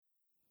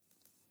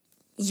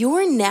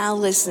You're now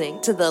listening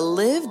to the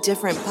Live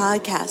Different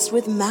podcast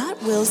with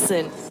Matt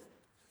Wilson.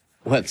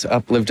 What's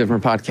up, Live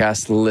Different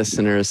podcast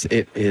listeners?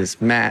 It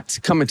is Matt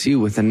coming to you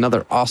with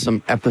another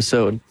awesome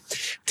episode.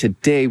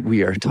 Today,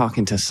 we are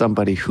talking to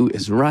somebody who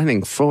is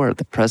running for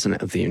the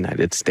President of the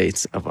United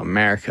States of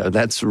America.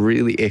 That's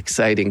really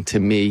exciting to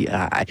me.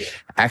 I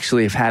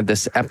actually have had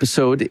this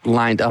episode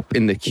lined up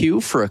in the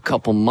queue for a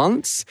couple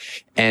months,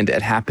 and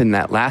it happened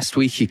that last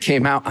week he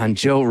came out on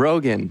Joe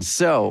Rogan.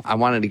 So I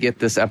wanted to get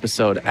this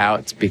episode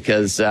out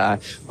because, I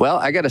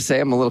got to say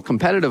I'm a little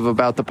competitive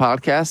about the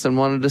podcast and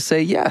wanted to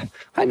say, yeah,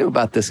 I knew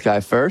about this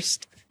guy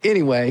first.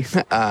 Anyway,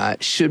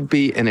 should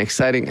be an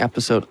exciting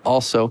episode.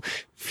 Also,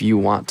 if you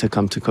want to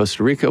come to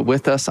Costa Rica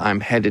with us,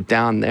 I'm headed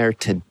down there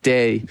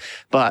today.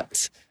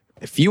 But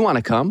if you want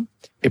to come,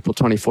 April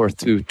 24th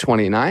through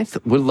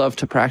 29th, would love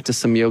to practice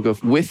some yoga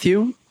with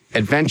you,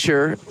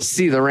 adventure,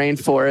 see the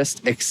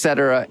rainforest,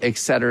 etc.,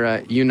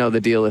 etc. You know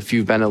the deal. If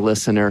you've been a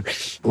listener,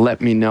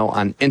 let me know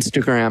on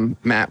Instagram,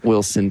 Matt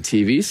Wilson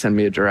TV. Send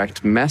me a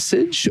direct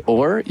message,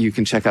 or you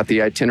can check out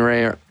the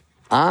itinerary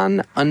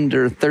on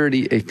Under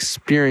 30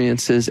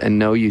 Experiences. And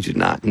no, you do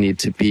not need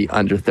to be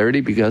under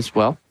 30 because,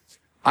 well,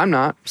 I'm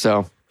not.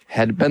 So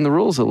had to bend the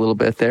rules a little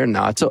bit there.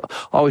 No, it's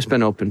always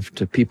been open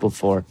to people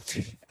for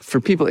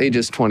people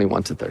ages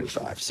 21 to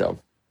 35. So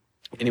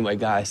anyway,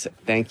 guys,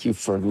 thank you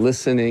for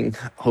listening.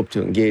 Hope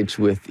to engage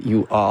with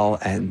you all.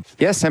 And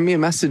yeah, send me a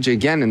message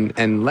again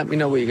and let me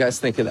know what you guys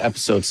think of the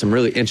episode. Some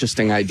really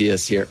interesting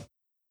ideas here.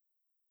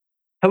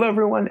 Hello,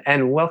 everyone,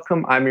 and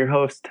welcome. I'm your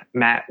host,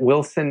 Matt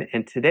Wilson,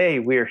 and today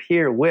we are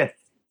here with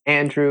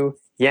Andrew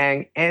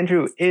Yang.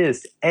 Andrew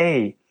is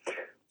a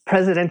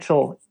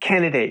presidential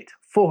candidate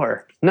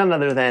for none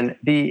other than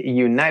the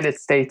United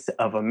States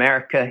of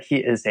America. He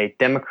is a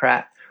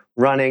Democrat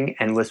running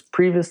and was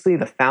previously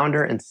the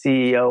founder and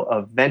CEO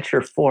of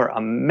Venture for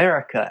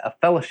America, a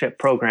fellowship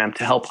program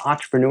to help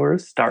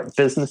entrepreneurs start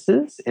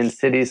businesses in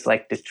cities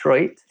like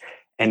Detroit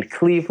and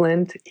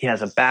Cleveland. He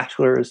has a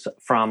bachelor's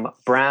from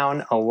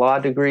Brown, a law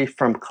degree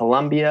from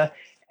Columbia,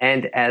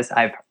 and as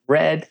I've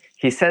read,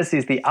 he says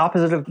he's the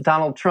opposite of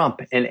Donald Trump,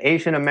 an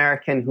Asian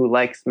American who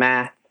likes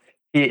math.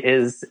 He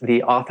is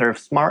the author of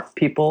Smart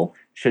People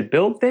Should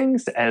Build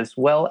Things, as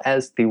well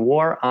as The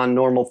War on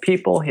Normal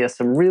People. He has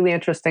some really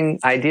interesting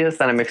ideas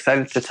that I'm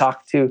excited to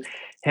talk to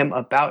him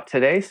about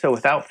today. So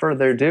without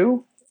further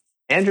ado,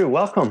 Andrew,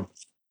 welcome.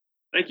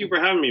 Thank you for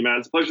having me, Matt.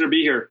 It's a pleasure to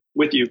be here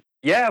with you.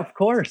 Yeah, of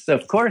course.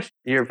 Of course.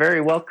 You're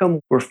very welcome.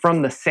 We're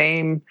from the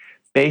same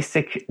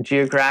basic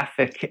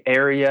geographic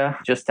area,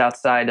 just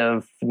outside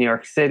of New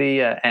York City,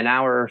 an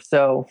hour or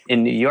so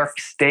in New York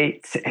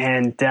State.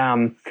 And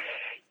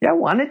I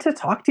wanted to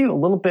talk to you a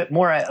little bit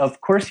more.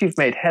 Of course, you've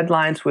made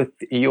headlines with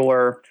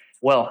your,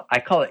 I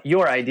call it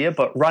your idea,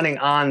 but running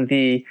on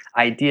the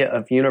idea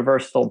of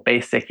universal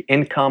basic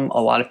income.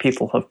 A lot of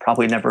people have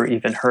probably never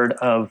even heard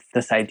of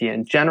this idea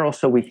in general,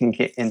 so we can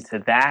get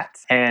into that.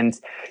 And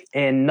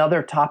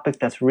another topic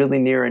that's really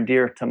near and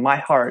dear to my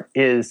heart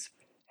is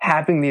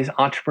having these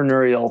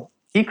entrepreneurial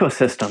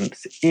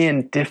ecosystems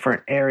in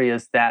different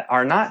areas that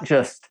are not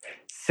just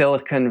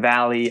Silicon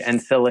Valley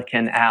and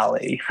Silicon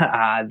Alley,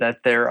 that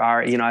there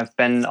are, I've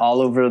been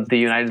all over the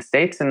United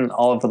States and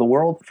all over the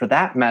world for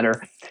that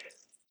matter,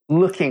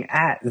 looking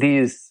at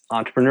these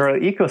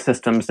entrepreneurial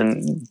ecosystems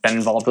and been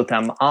involved with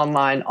them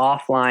online,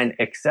 offline,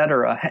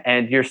 etc.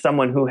 And you're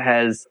someone who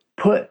has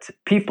put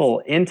people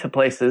into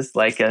places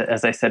like,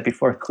 as I said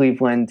before,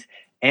 Cleveland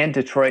and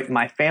Detroit.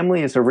 My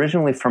family is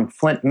originally from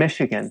Flint,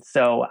 Michigan.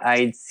 So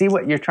I see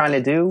what you're trying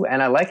to do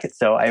and I like it.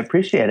 So I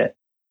appreciate it.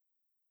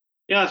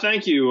 Yeah,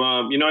 thank you.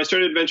 I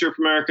started Venture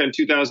for America in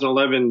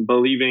 2011,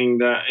 believing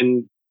that,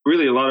 and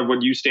really a lot of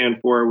what you stand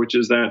for, which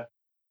is that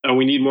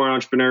we need more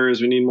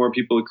entrepreneurs, we need more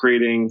people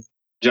creating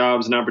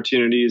jobs and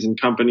opportunities and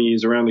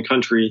companies around the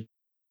country.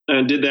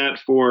 And did that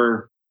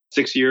for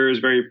 6 years,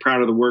 very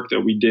proud of the work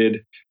that we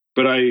did.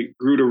 But I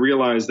grew to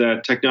realize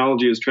that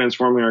technology is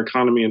transforming our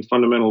economy in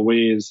fundamental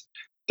ways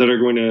that are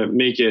going to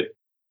make it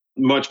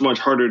much, much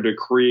harder to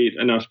create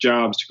enough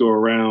jobs to go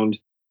around.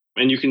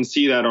 And you can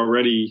see that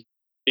already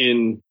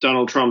in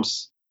Donald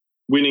Trump's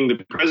winning the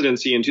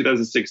presidency in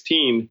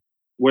 2016,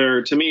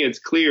 where to me it's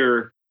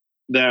clear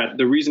that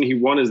the reason he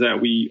won is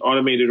that we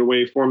automated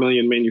away 4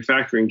 million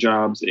manufacturing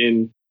jobs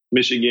in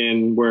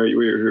Michigan, where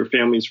your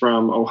family's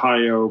from,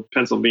 Ohio,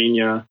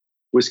 Pennsylvania,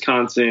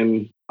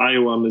 Wisconsin,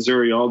 Iowa,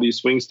 Missouri, all these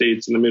swing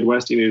states in the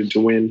Midwest he needed to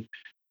win.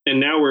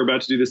 And now we're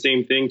about to do the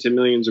same thing to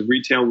millions of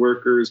retail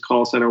workers,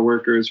 call center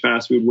workers,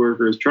 fast food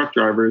workers, truck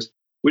drivers,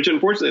 which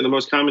unfortunately are the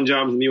most common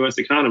jobs in the U.S.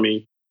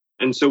 economy.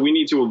 And so we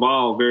need to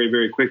evolve very,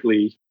 very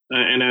quickly.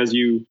 And as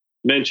you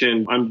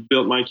mentioned, I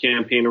built my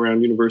campaign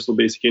around universal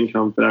basic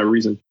income for that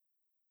reason.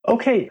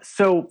 Okay,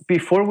 so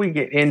before we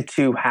get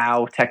into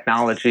how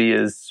technology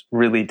is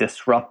really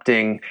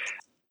disrupting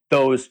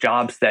those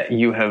jobs that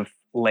you have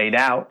laid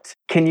out,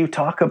 can you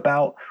talk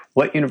about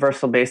what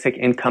universal basic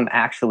income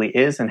actually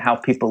is and how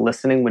people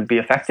listening would be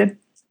affected?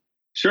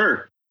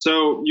 Sure.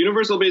 So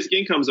universal basic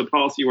income is a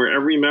policy where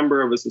every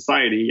member of a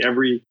society,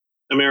 every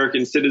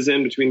American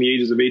citizen between the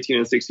ages of 18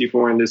 and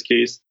 64 in this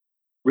case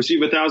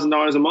receive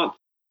 $1,000 a month,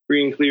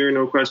 free and clear,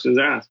 no questions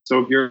asked. So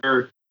if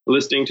you're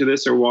listening to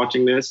this or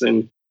watching this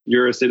and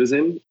you're a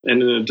citizen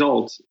and an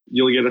adult,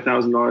 you'll get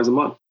 $1,000 a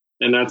month.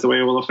 And that's the way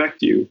it will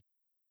affect you.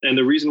 And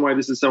the reason why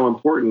this is so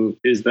important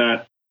is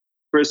that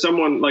for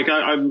someone like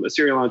I'm a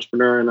serial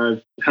entrepreneur and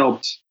I've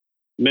helped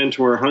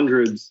mentor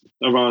hundreds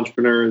of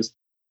entrepreneurs.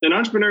 And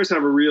entrepreneurs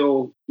have a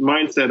real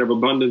mindset of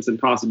abundance and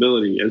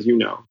possibility, as you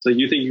know. So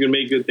you think you can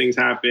make good things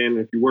happen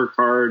if you work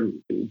hard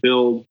and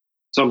build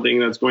something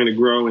that's going to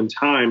grow in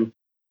time.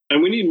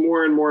 And we need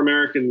more and more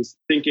Americans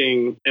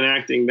thinking and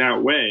acting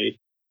that way.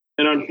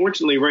 And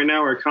unfortunately, right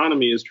now, our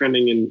economy is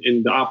trending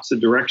in the opposite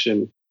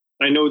direction.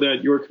 I know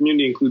that your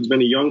community includes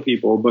many young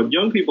people, but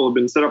young people have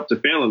been set up to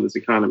fail in this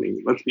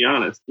economy. Let's be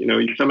honest. You know,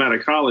 you come out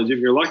of college, if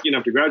you're lucky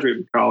enough to graduate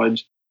from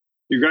college,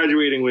 you're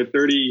graduating with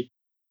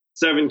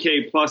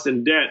 37K plus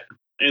in debt,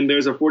 and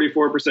there's a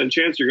 44%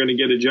 chance you're going to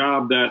get a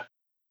job that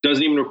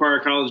doesn't even require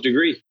a college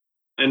degree.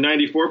 And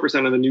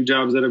 94% of the new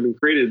jobs that have been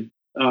created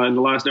in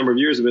the last number of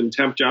years have been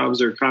temp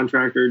jobs or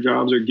contractor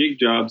jobs or gig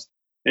jobs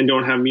and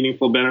don't have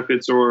meaningful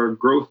benefits or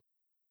growth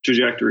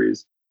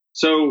trajectories.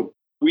 So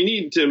we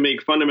need to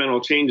make fundamental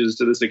changes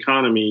to this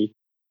economy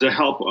to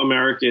help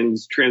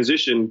Americans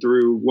transition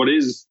through what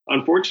is,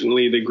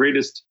 unfortunately, the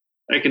greatest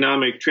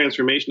economic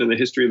transformation in the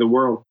history of the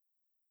world.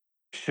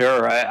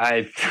 Sure.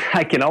 I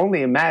can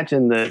only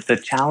imagine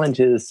the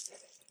challenges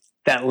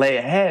that lay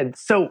ahead.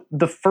 So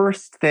the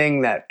first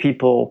thing that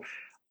people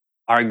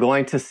are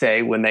going to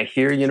say when they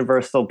hear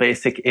universal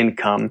basic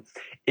income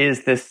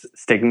is this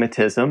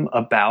stigmatism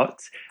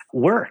about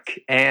work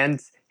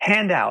and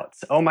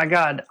handouts. Oh my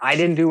God, I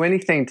didn't do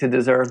anything to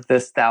deserve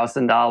this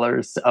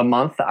 $1,000 a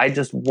month. I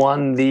just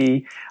won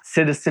the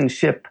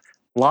citizenship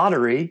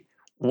lottery.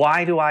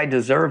 Why do I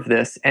deserve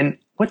this? And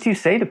what do you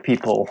say to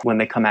people when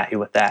they come at you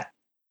with that?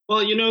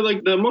 Well, you know,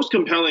 like the most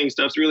compelling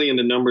stuff's really in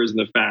the numbers and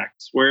the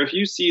facts, where if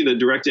you see the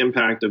direct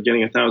impact of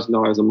getting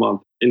 $1,000 a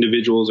month,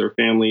 individuals or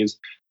families,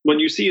 what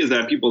you see is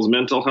that people's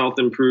mental health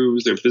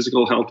improves, their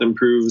physical health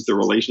improves, their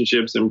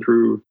relationships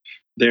improve,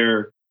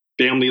 their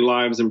family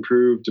lives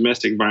improve,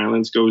 domestic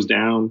violence goes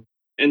down.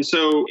 And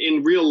so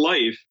in real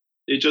life,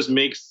 it just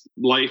makes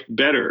life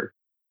better.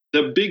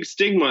 The big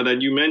stigma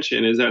that you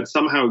mentioned is that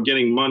somehow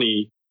getting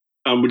money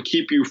would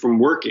keep you from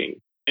working.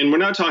 And we're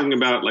not talking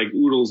about like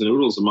oodles and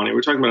oodles of money.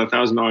 We're talking about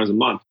 $1,000 a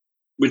month,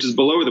 which is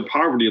below the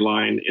poverty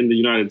line in the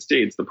United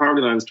States. The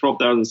poverty line is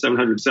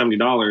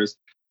 $12,770.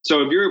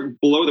 So if you're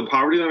below the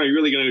poverty line, are you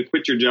really going to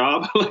quit your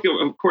job? Like,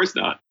 of course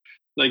not.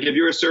 Like if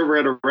you're a server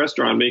at a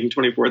restaurant making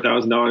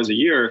 $24,000 a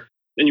year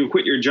and you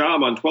quit your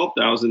job on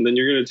 $12,000, then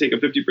you're going to take a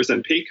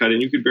 50% pay cut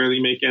and you could barely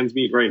make ends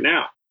meet right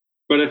now.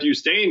 But if you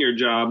stay in your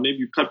job, maybe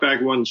you cut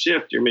back one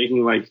shift, you're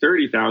making like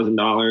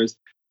 $30,000.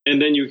 And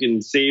then you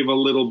can save a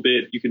little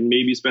bit. You can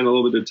maybe spend a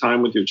little bit of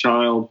time with your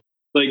child.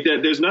 Like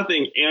that, there's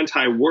nothing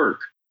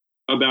anti-work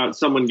about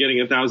someone getting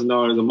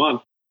 $1,000 a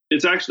month.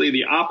 It's actually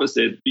the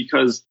opposite,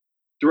 because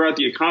throughout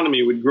the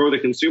economy, it would grow the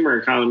consumer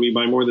economy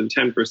by more than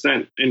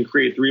 10% and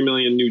create 3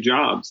 million new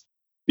jobs.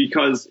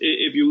 Because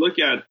if you look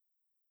at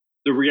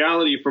the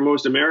reality for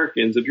most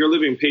Americans, if you're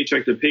living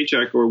paycheck to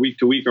paycheck or week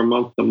to week or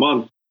month to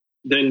month,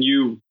 then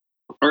you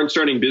aren't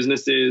starting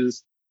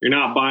businesses, you're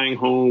not buying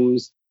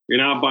homes, you're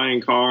not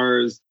buying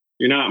cars,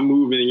 you're not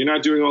moving, you're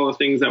not doing all the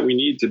things that we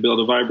need to build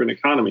a vibrant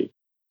economy.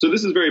 So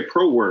this is very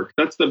pro-work.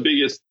 That's the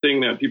biggest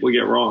thing that people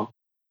get wrong.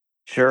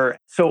 Sure.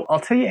 So I'll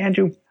tell you,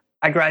 Andrew,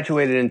 I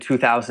graduated in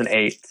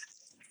 2008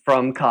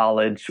 from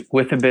college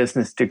with a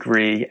business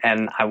degree,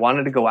 and I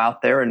wanted to go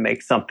out there and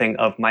make something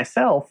of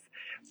myself.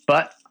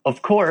 But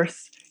of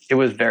course, it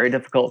was very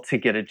difficult to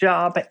get a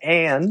job.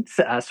 And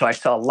so I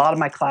saw a lot of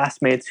my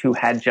classmates who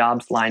had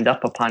jobs lined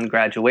up upon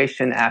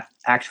graduation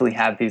actually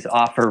have these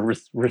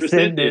offers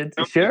rescinded.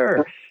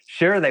 Sure.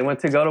 They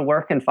went to go to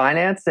work in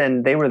finance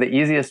and they were the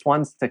easiest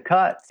ones to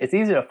cut. It's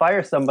easy to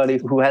fire somebody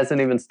who hasn't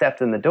even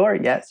stepped in the door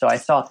yet. So I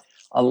saw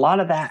a lot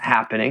of that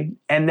happening.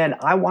 And then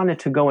I wanted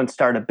to go and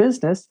start a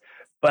business,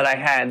 but I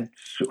had,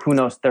 who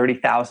knows,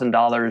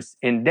 $30,000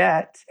 in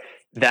debt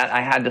that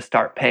I had to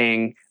start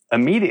paying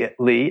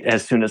immediately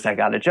as soon as I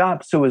got a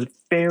job. So it was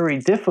very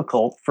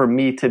difficult for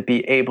me to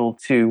be able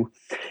to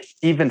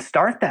even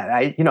start that.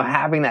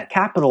 Having that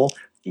capital,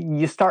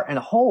 you start in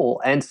a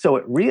hole. And so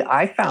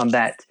I found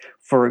that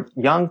for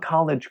young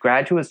college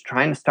graduates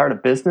trying to start a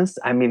business,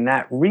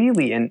 that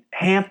really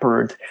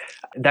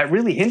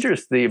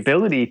hinders the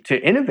ability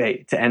to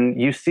innovate. And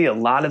you see a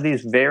lot of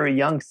these very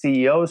young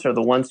CEOs are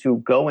the ones who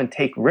go and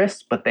take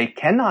risks, but they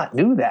cannot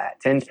do that.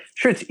 And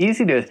sure, it's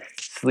easy to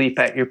sleep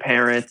at your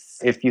parents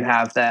if you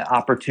have that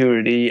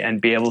opportunity and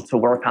be able to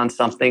work on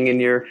something in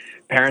your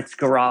parents'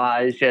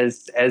 garage,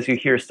 as you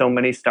hear so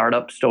many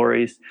startup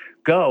stories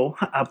go.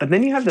 But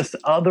then you have this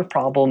other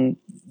problem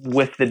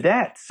with the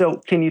debt.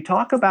 So can you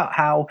talk about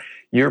how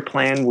your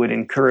plan would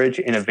encourage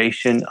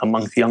innovation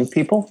amongst young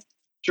people?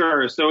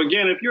 Sure. So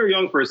again, if you're a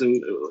young person,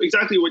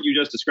 exactly what you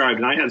just described,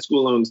 and I had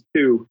school loans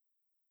too,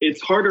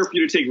 it's harder for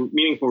you to take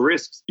meaningful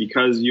risks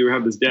because you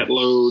have this debt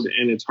load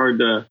and it's hard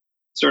to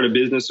start a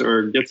business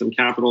or get some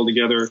capital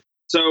together.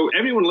 So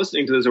everyone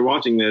listening to this or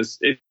watching this,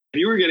 if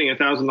you were getting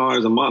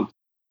 $1,000 a month,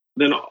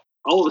 then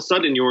all of a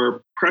sudden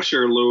your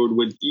pressure load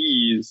would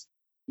ease.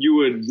 You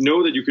would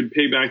know that you could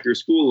pay back your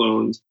school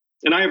loans.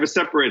 And I have a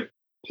separate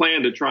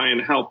plan to try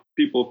and help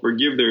people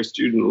forgive their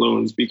student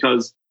loans,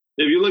 because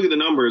if you look at the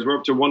numbers, we're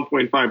up to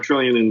 1.5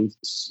 trillion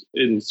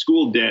in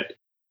school debt,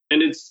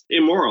 and it's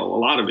immoral, a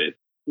lot of it.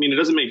 I mean, it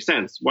doesn't make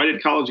sense. Why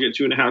did college get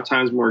 2.5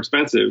 times more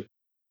expensive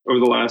over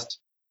the last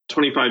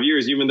 25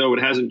 years, even though it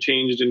hasn't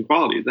changed in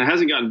quality? It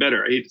hasn't gotten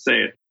better. I hate to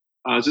say it.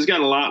 It's just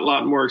gotten a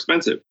lot more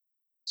expensive.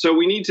 So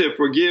we need to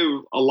forgive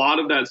a lot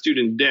of that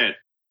student debt.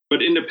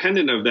 But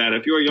independent of that,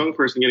 if you're a young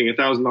person getting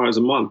 $1,000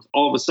 a month,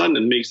 all of a sudden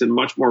it makes it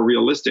much more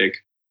realistic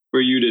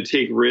for you to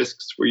take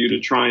risks, for you to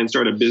try and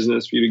start a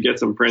business, for you to get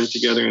some friends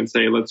together and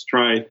say, let's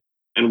try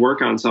and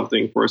work on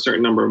something for a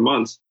certain number of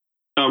months.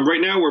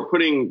 Right now, we're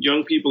putting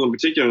young people in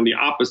particular in the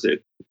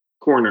opposite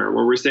corner,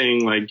 where we're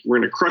saying, like, we're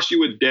going to crush you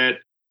with debt.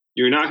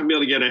 You're not going to be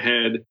able to get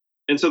ahead.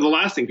 And so the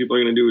last thing people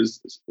are going to do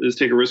is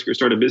take a risk or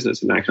start a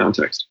business in that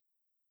context.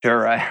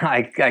 Sure.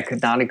 I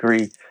could not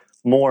agree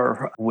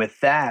more with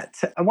that.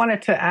 I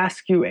wanted to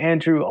ask you,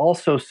 Andrew,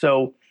 also,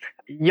 so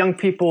young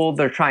people,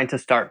 they're trying to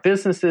start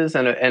businesses.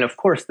 And of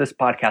course, this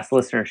podcast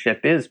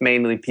listenership is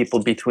mainly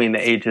people between the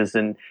ages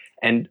and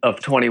of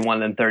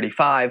 21 and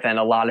 35. And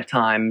a lot of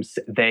times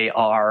they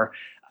are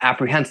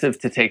apprehensive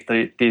to take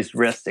these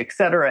risks, et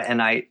cetera.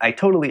 And I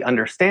totally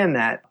understand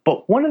that.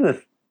 But one of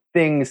the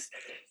things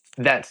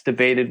that's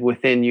debated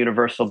within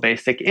universal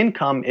basic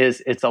income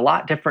is it's a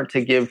lot different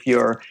to give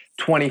your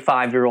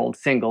 25-year-old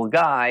single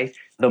guy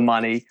the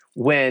money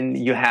when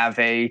you have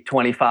a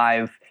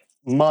 25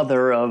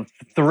 mother of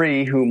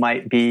 3 who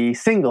might be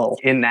single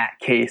in that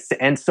case.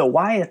 And so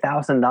why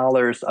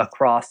 $1,000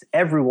 across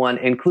everyone,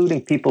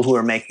 including people who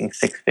are making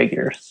 6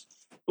 figures?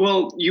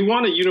 Well, you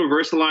want to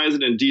universalize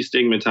it and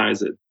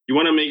destigmatize it. You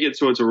want to make it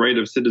so it's a right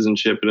of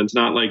citizenship, and it's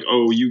not like,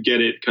 oh, you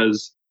get it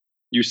because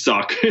you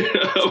suck.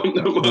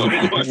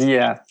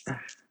 Yeah.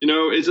 You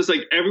know, it's just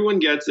like everyone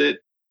gets it.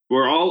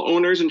 We're all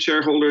owners and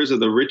shareholders of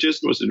the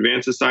richest, most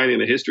advanced society in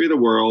the history of the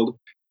world.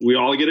 We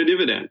all get a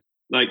dividend.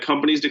 Like,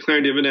 companies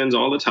declare dividends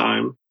all the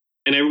time,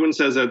 and everyone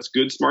says that's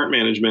good, smart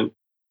management.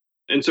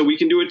 And so we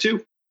can do it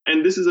too.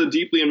 And this is a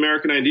deeply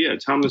American idea.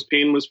 Thomas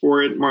Paine was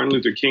for it. Martin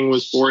Luther King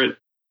was for it.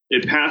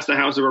 It passed the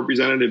House of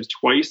Representatives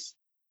twice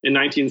in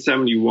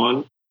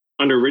 1971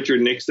 under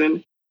Richard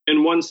Nixon.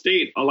 In one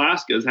state,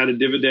 Alaska, has had a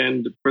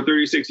dividend for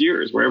 36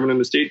 years, where everyone in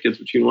the state gets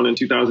between $1,000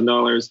 and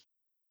 $2,000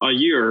 a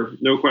year,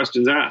 no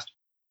questions asked.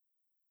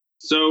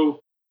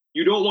 So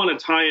you don't want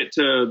to tie it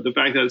to the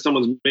fact that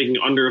someone's making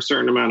under a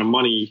certain amount of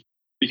money,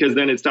 because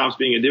then it stops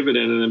being a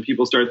dividend, and then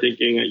people start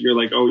thinking that you're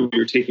like, oh,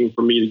 you're taking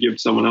from me to give to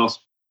someone else.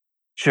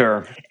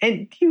 Sure.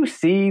 And do you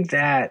see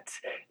that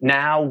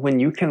now when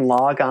you can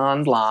log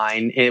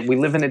online, we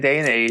live in a day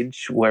and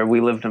age where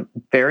we live in a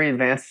very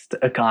advanced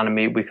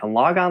economy. We can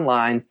log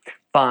online,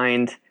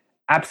 find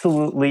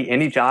absolutely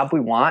any job we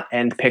want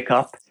and pick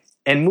up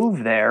and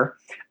move there,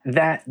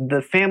 that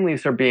the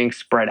families are being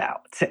spread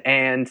out.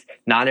 And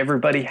not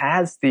everybody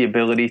has the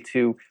ability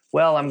to,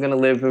 well, I'm going to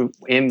live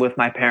in with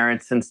my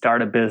parents and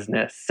start a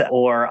business,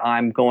 or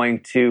I'm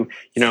going to,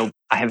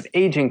 I have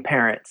aging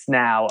parents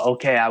now.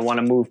 Okay, I want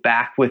to move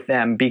back with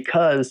them,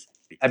 because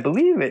I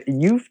believe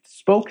you've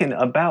spoken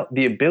about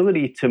the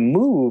ability to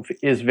move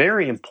is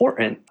very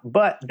important,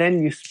 but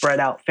then you spread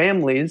out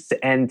families,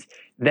 and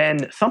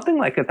then something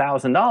like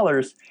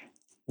 $1,000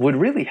 would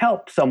really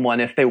help someone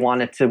if they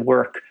wanted to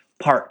work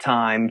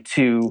part-time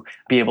to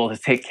be able to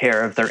take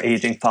care of their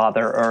aging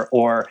father,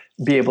 or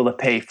be able to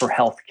pay for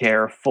health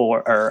care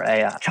or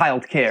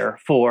child care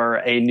for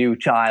a new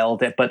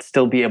child, but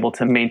still be able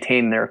to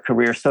maintain their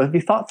career. So have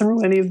you thought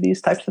through any of these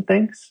types of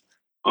things?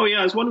 Oh,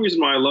 yeah. It's one reason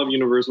why I love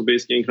universal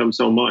basic income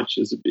so much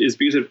is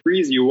because it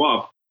frees you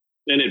up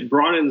and it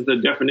broadens the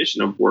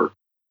definition of work.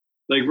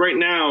 Like right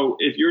now,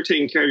 if you're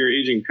taking care of your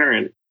aging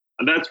parent,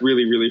 that's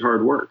really, really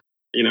hard work,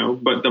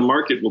 but the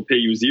market will pay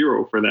you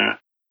 $0 for that.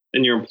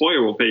 And your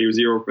employer will pay you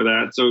 $0 for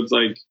that. So it's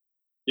like,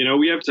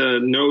 we have to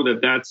know that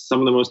that's some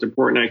of the most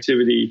important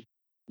activity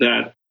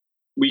that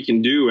we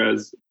can do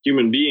as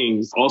human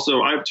beings.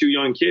 Also, I have 2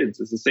 young kids.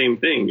 It's the same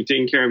thing. You're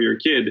taking care of your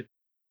kid.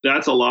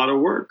 That's a lot of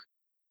work.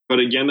 But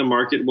again, the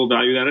market will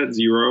value that at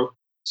 $0.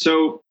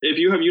 So if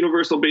you have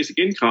universal basic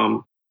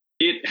income,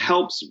 it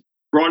helps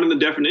broaden the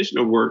definition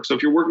of work. So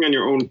if you're working on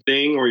your own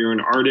thing, or you're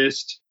an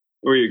artist,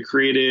 or you're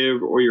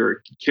creative, or you're a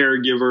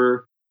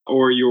caregiver,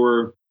 or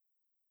you're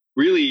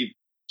really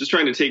just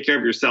trying to take care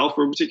of yourself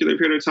for a particular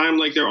period of time,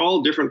 like, they're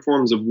all different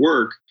forms of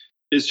work.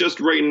 It's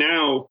just right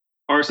now,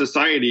 our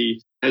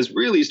society has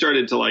really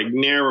started to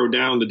narrow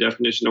down the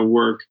definition of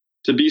work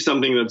to be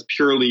something that's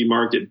purely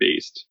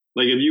market-based.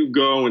 Like, if you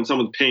go and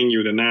someone's paying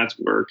you, then that's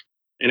work,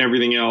 and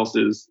everything else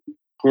is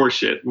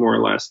horseshit, more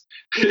or less.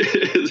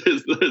 is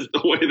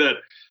the way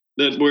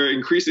that we're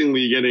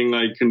increasingly getting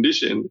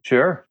conditioned.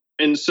 Sure.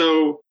 And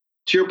so,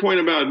 to your point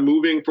about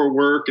moving for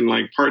work and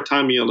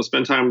part-time, being able to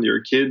spend time with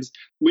your kids,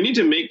 we need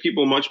to make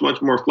people much,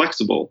 much more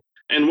flexible.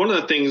 And one of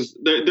the things,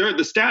 the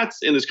stats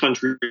in this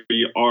country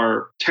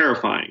are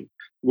terrifying,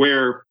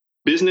 where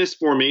business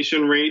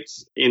formation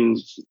rates in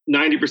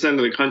 90%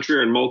 of the country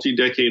are in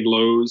multi-decade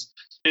lows,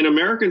 and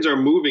Americans are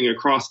moving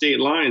across state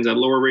lines at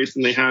lower rates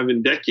than they have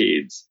in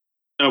decades.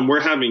 We're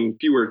having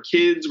fewer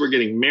kids, we're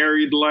getting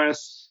married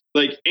less.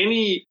 Like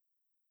any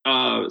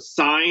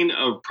sign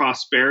of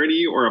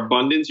prosperity or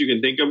abundance you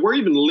can think of, we're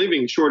even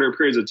living shorter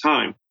periods of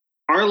time.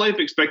 Our life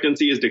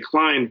expectancy has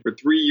declined for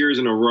 3 years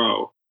in a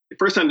row, the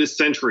first time this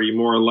century,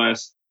 more or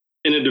less,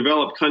 in a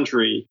developed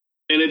country.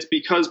 And it's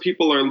because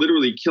people are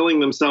literally killing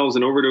themselves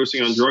and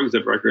overdosing on drugs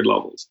at record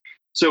levels.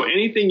 So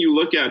anything you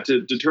look at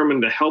to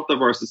determine the health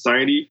of our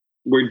society,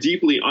 we're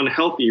deeply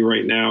unhealthy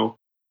right now,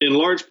 in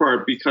large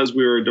part because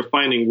we are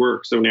defining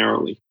work so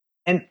narrowly.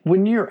 And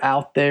when you're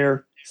out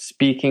there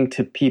speaking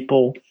to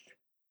people,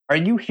 are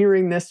you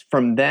hearing this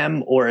from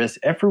them, or is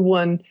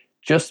everyone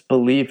just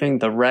believing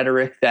the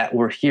rhetoric that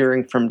we're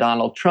hearing from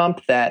Donald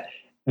Trump, that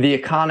the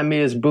economy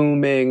is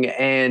booming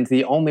and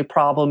the only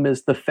problem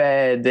is the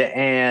Fed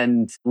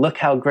and look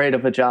how great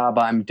of a job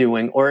I'm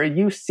doing? Or are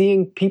you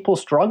seeing people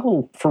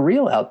struggle for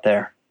real out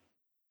there?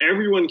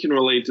 Everyone can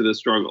relate to this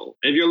struggle.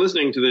 If you're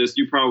listening to this,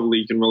 you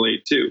probably can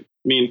relate too.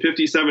 I mean,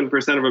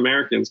 57% of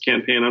Americans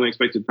can't pay an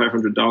unexpected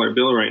 $500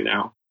 bill right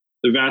now.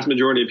 The vast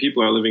majority of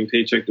people are living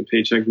paycheck to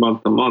paycheck,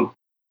 month to month.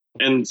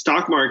 And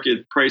stock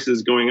market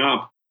prices going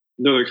up,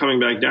 though they're coming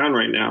back down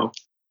right now.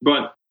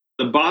 But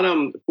the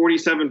bottom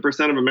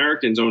 47% of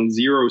Americans own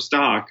zero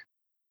stock,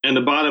 and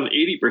the bottom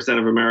 80%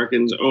 of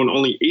Americans own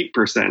only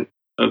 8%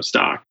 of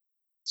stock.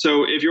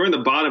 So if you're in the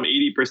bottom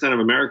 80% of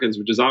Americans,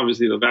 which is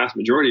obviously the vast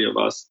majority of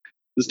us,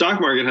 the stock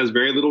market has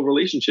very little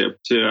relationship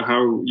to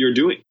how you're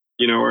doing,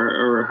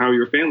 or how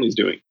your family's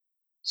doing.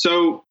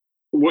 So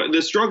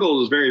the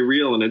struggle is very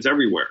real and it's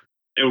everywhere.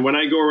 And when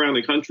I go around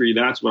the country,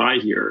 that's what I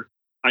hear.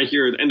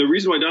 And the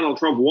reason why Donald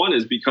Trump won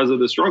is because of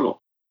the struggle.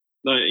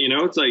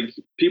 It's like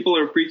people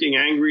are freaking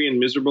angry and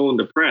miserable and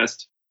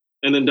depressed.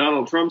 And then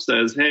Donald Trump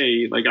says,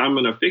 hey, I'm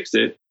going to fix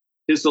it.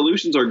 His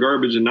solutions are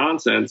garbage and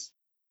nonsense,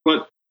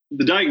 but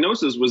the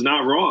diagnosis was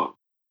not wrong.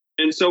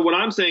 And so what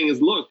I'm saying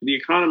is, look, the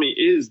economy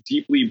is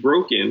deeply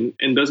broken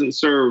and doesn't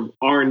serve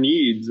our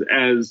needs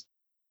as,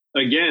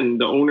 again,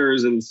 the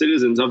owners and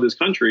citizens of this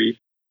country.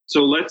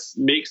 So let's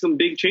make some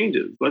big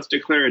changes. Let's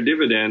declare a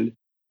dividend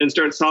and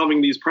start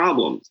solving these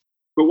problems.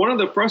 But one of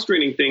the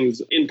frustrating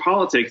things in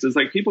politics is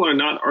people are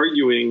not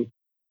arguing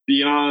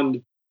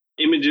beyond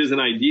images and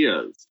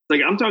ideas.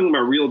 I'm talking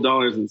about real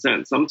dollars and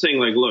cents. I'm saying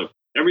look,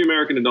 every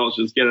American adult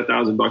should just get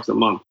 $1,000 a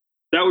month.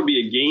 That would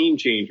be a game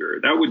changer.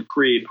 That would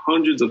create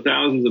hundreds of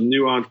thousands of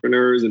new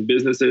entrepreneurs and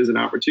businesses and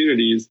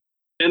opportunities.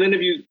 And then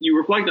if you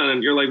reflect on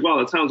it, you're like, well,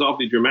 that sounds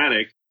awfully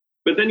dramatic.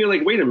 But then you're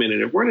like, wait a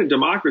minute, if we're in a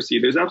democracy,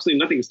 there's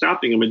absolutely nothing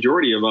stopping a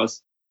majority of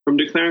us from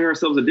declaring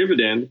ourselves a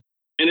dividend.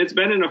 And it's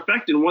been in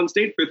effect in one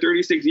state for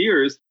 36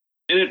 years.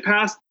 And it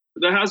passed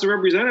the House of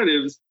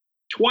Representatives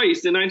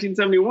twice in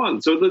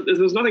 1971. So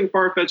there's nothing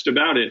far-fetched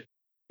about it.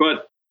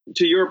 But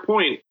to your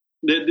point,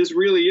 that this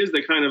really is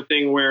the kind of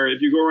thing where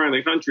if you go around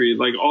the country,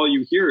 all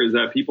you hear is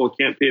that people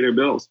can't pay their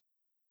bills.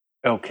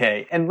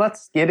 Okay, and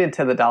let's get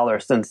into the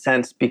dollars and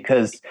cents,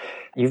 because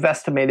you've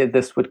estimated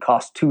this would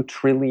cost $2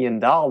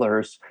 trillion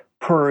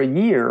per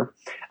year.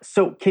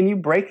 So can you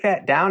break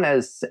that down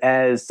as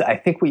I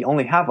think we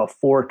only have a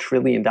 $4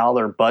 trillion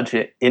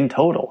budget in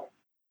total?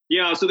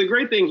 Yeah, so the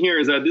great thing here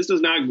is that this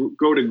does not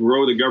go to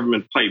grow the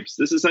government pipes.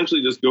 This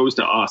essentially just goes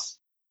to us.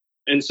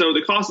 And so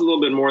the cost is a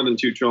little bit more than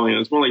 $2 trillion.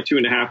 It's more like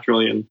 $2.5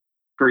 trillion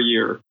per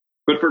year.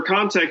 But for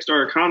context,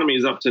 our economy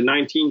is up to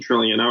 $19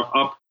 trillion,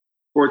 up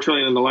 $4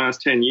 trillion in the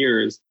last 10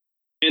 years.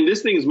 And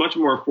this thing is much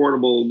more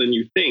affordable than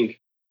you think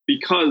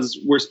because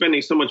we're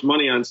spending so much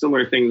money on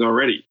similar things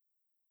already.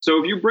 So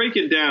if you break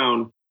it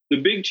down,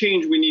 the big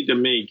change we need to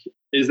make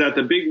is that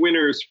the big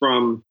winners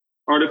from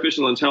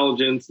artificial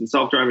intelligence and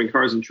self-driving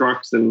cars and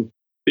trucks and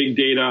big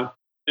data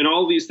and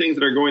all these things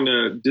that are going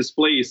to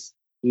displace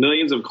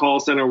millions of call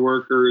center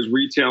workers,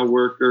 retail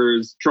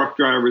workers, truck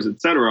drivers,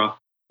 etc.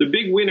 The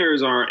big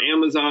winners are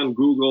Amazon,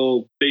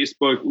 Google,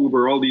 Facebook,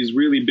 Uber, all these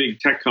really big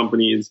tech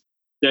companies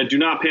that do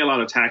not pay a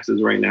lot of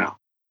taxes right now.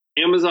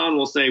 Amazon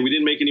will say, we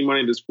didn't make any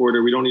money this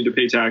quarter. We don't need to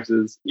pay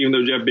taxes, even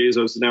though Jeff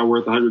Bezos is now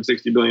worth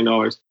 $160 billion.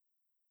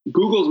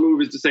 Google's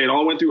move is to say it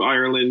all went through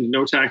Ireland,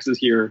 no taxes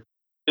here.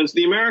 And so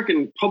the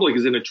American public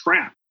is in a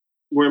trap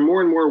where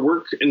more and more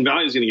work and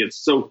value is going to get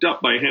soaked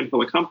up by a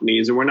handful of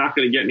companies, and we're not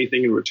going to get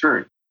anything in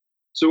return.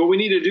 So what we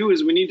need to do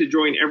is we need to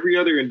join every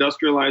other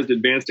industrialized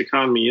advanced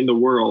economy in the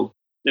world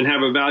and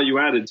have a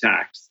value-added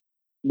tax,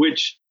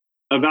 which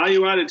a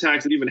value-added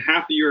tax at even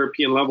half the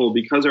European level,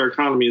 because our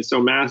economy is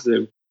so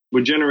massive,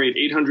 would generate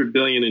 $800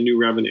 billion in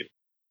new revenue.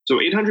 So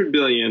 $800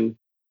 billion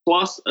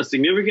plus a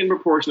significant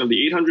proportion of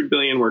the $800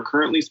 billion we're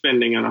currently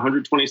spending on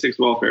 126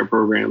 welfare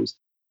programs,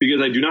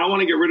 because I do not want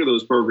to get rid of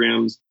those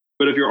programs.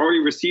 But if you're already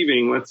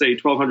receiving, let's say,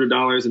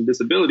 $1,200 in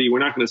disability, we're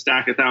not going to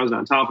stack $1,000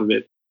 on top of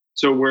it.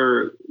 So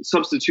we're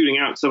substituting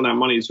out some of that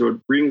money, so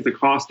it brings the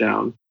cost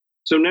down.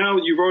 So now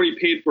you've already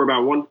paid for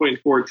about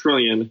 1.4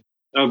 trillion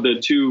of the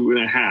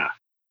 2.5.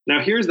 Now,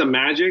 here's the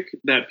magic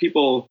that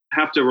people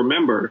have to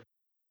remember.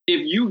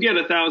 If you get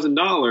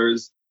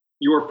 $1,000,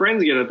 your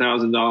friends get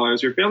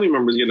 $1,000, your family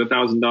members get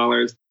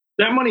 $1,000,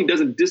 that money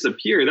doesn't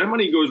disappear. That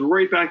money goes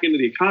right back into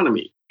the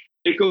economy.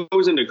 It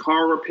goes into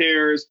car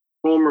repairs,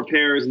 home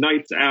repairs,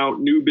 nights out,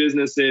 new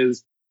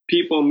businesses,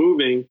 people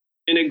moving,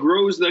 and it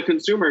grows the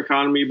consumer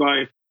economy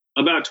by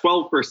about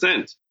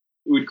 12%. It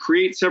would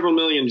create several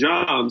million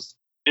jobs,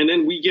 and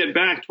then we get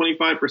back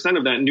 25%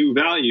 of that new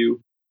value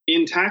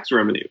in tax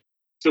revenue.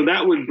 So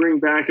that would bring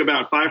back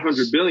about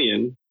 500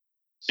 billion.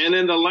 And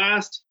then the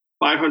last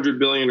 500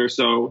 billion or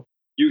so,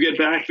 you get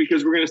back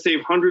because we're going to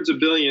save hundreds of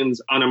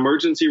billions on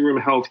emergency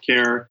room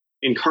healthcare,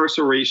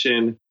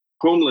 incarceration,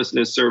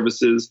 homelessness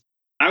services.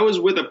 I was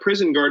with a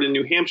prison guard in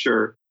New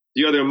Hampshire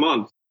the other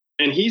month,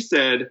 and he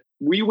said,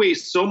 we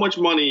waste so much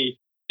money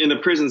in the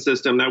prison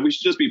system that we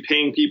should just be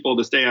paying people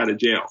to stay out of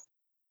jail.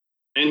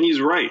 And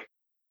he's right.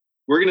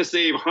 We're going to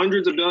save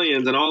hundreds of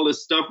billions and all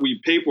this stuff we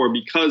pay for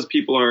because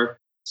people are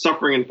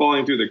suffering and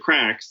falling through the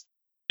cracks.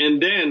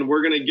 And then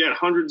we're going to get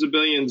hundreds of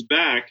billions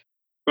back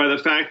by the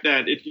fact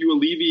that if you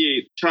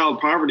alleviate child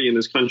poverty in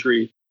this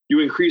country, you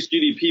increase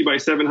GDP by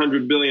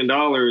 $700 billion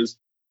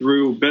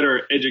through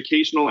better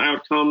educational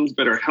outcomes,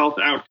 better health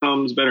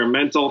outcomes, better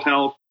mental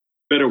health,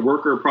 better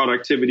worker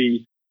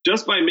productivity.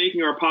 Just by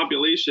making our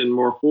population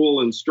more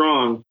whole and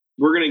strong,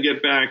 we're going to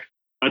get back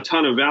a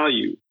ton of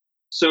value.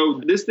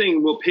 So this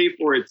thing will pay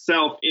for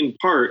itself in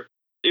part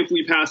if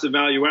we pass a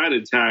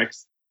value-added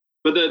tax.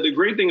 But the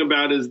great thing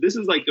about it is this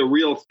is like the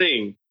real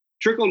thing.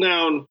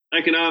 Trickle-down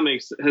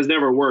economics has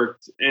never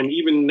worked. And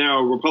even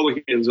now,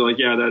 Republicans are like,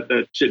 yeah,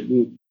 that shit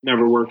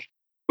never worked.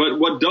 But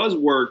what does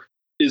work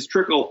is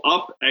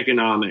trickle-up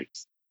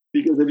economics.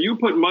 Because if you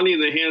put money in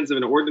the hands of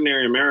an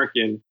ordinary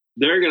American,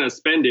 they're going to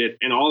spend it,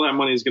 and all that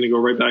money is going to go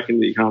right back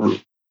into the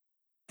economy.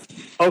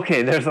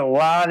 Okay, there's a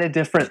lot of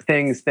different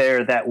things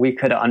there that we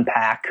could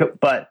unpack,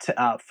 but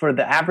for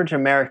the average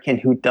American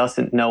who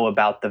doesn't know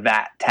about the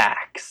VAT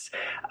tax,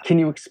 can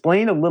you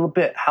explain a little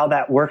bit how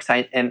that works?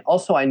 And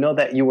also, I know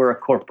that you were a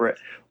corporate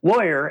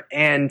lawyer,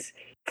 and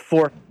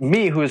for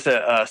me, who's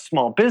a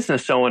small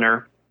business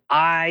owner,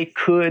 I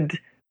could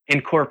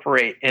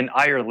incorporate in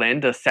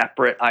Ireland a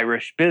separate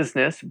Irish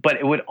business, but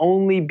it would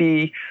only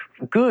be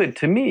good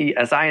to me,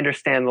 as I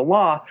understand the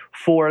law,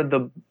 for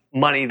the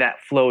money that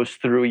flows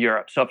through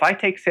Europe. So if I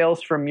take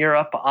sales from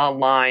Europe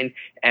online,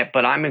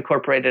 but I'm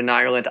incorporated in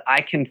Ireland, I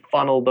can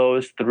funnel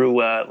those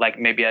through like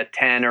maybe a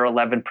 10 or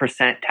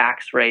 11%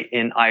 tax rate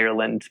in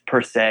Ireland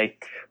per se.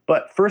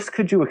 But first,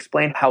 could you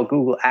explain how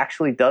Google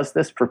actually does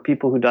this for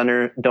people who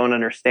don't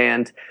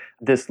understand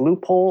this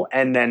loophole,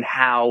 and then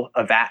how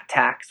a VAT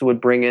tax would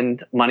bring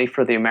in money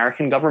for the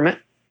American government?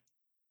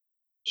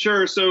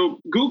 Sure. So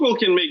Google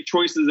can make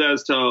choices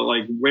as to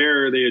like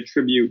where they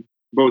attribute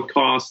both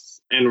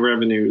costs and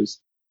revenues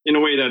in a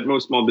way that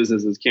most small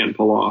businesses can't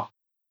pull off.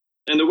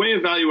 And the way a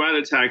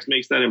value-added tax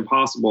makes that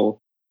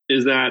impossible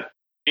is that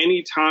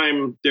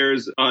anytime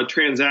there's a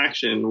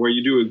transaction where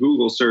you do a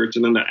Google search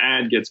and then the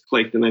ad gets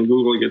clicked and then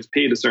Google gets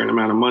paid a certain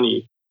amount of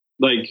money,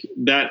 like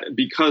that,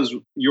 because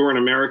you're an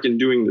American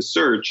doing the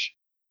search,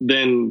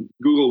 then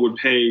Google would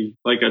pay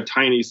like a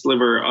tiny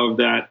sliver of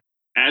that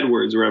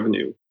AdWords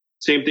revenue.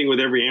 Same thing with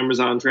every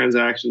Amazon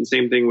transaction,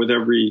 same thing with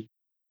every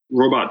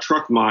robot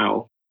truck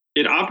mile.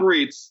 It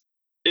operates,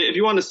 if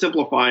you want to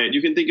simplify it,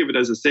 you can think of it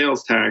as a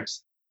sales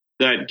tax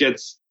that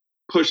gets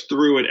pushed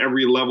through at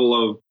every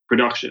level of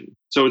production.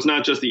 So it's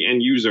not just the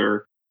end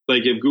user.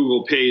 Like if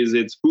Google pays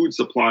its food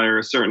supplier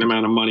a certain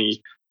amount of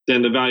money,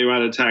 then the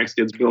value-added tax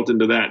gets built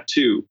into that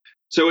too.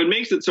 So it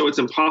makes it so it's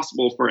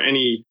impossible for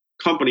any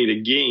company to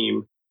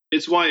game.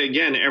 It's why,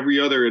 again, every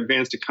other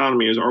advanced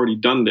economy has already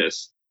done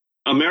this.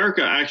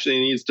 America actually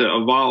needs to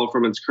evolve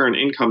from its current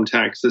income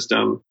tax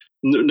system,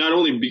 not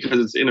only because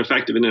it's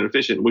ineffective and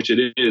inefficient, which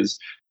it is,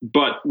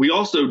 but we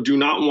also do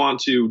not want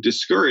to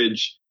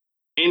discourage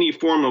any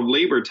form of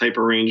labor type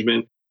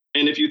arrangement.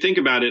 And if you think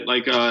about it,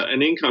 like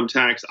an income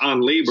tax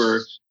on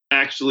labor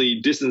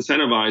actually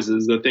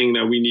disincentivizes the thing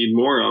that we need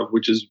more of,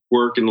 which is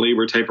work and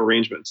labor type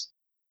arrangements.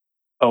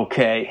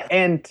 Okay.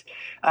 And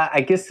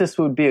I guess this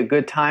would be a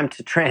good time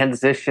to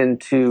transition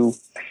to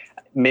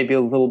maybe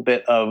a little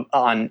bit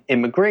on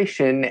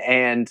immigration.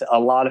 And a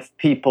lot of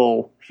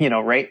people,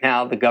 right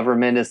now the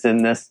government is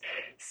in this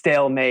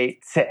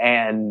stalemate,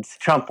 and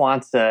Trump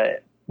wants a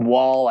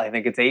wall. I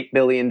think it's $8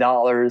 billion,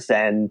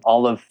 and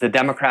all of the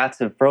Democrats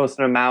have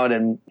frozen him out,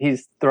 and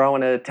he's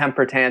throwing a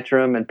temper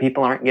tantrum, and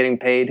people aren't getting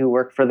paid who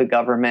work for the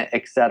government,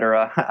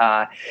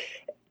 etc.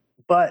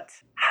 But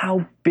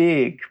how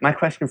big, my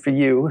question for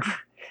you,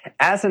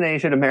 as an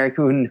Asian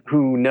American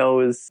who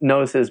knows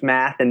his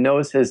math and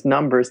knows his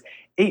numbers,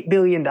 $8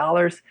 billion,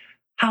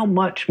 how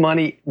much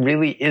money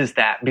really is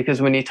that?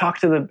 Because when you talk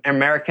to the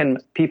American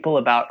people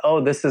about,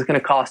 this is going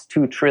to cost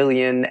 $2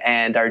 trillion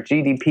and our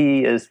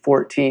GDP is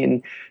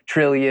 $14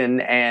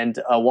 trillion and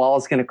a wall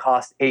is going to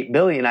cost $8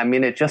 billion, I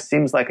mean, it just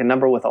seems like a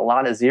number with a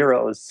lot of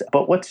zeros.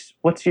 But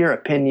what's your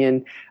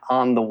opinion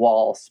on the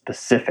wall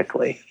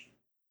specifically?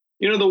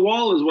 The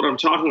wall is what I'm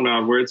talking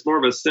about, where it's more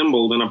of a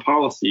symbol than a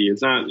policy.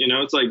 It's not,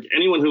 it's like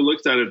anyone who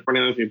looks at it for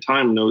any length of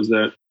time knows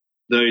that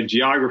the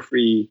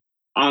geography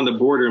on the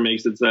border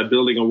makes it so that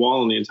building a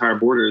wall on the entire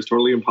border is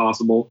totally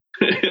impossible.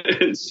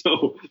 And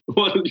so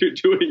what you're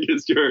doing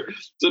is you're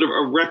sort of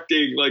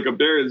erecting like a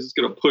barrier that's just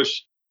going to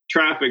push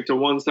traffic to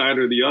one side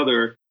or the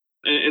other.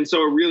 And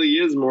so it really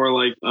is more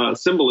like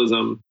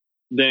symbolism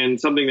than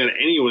something that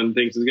anyone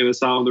thinks is going to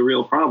solve the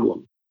real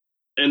problem.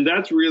 And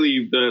that's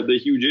really the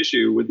huge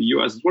issue with the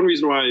U.S. It's one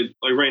reason why,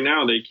 like right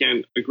now, they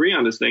can't agree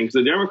on this thing, because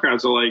the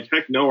Democrats are like,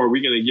 heck no, are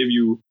we going to give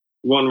you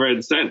 1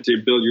 red cent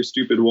to build your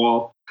stupid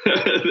wall?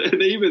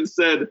 They even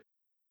said,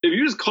 if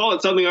you just call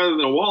it something other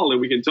than a wall, then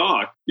we can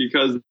talk,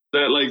 because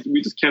that like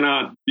we just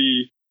cannot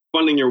be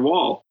funding your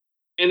wall.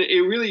 And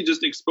it really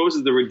just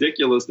exposes the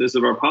ridiculousness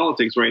of our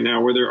politics right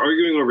now, where they're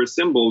arguing over a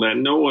symbol that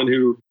no one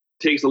who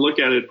takes a look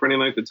at it for any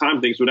length of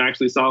time thinks would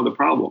actually solve the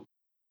problem.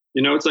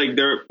 It's like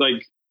there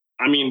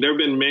have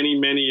been many,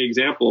 many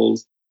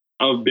examples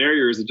of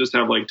barriers that just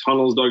have like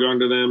tunnels dug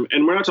under them.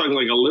 And we're not talking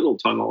like a little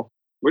tunnel.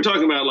 We're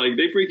talking about like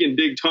they freaking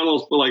dig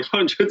tunnels for like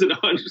hundreds and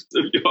hundreds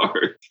of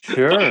yards.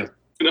 Sure.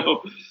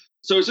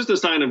 So it's just a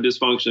sign of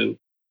dysfunction.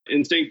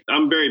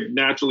 I'm very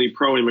naturally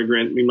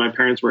pro-immigrant. I mean, my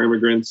parents were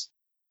immigrants.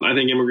 I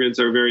think immigrants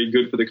are very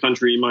good for the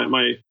country.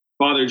 My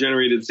father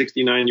generated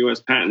 69 U.S.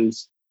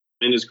 patents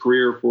in his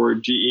career for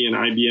GE and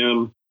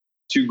IBM,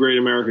 2 great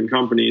American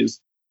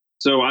companies.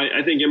 So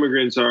I think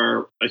immigrants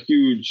are a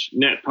huge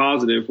net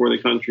positive for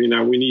the country.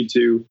 Now, we need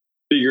to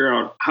figure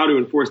out how to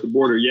enforce the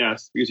border,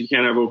 yes, because you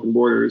can't have open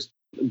borders,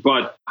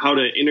 but how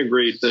to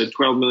integrate the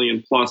 12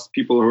 million plus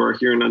people who are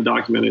here and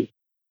undocumented.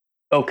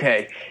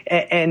 Okay.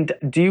 And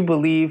do you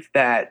believe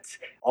that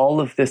all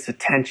of this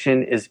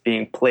attention is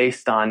being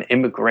placed on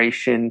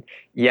immigration,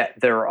 yet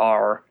there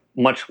are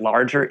much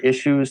larger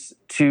issues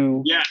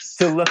to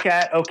look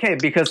at? Okay,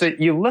 because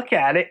you look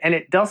at it and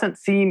it doesn't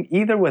seem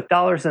either with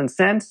dollars and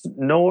cents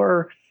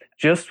nor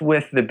just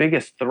with the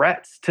biggest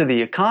threats to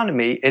the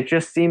economy. It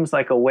just seems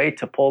like a way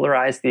to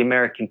polarize the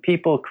American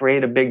people,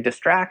 create a big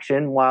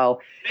distraction while...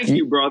 Thank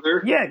you,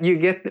 brother. Yeah, you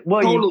get...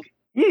 Well, totally.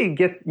 You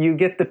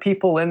get the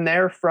people in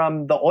there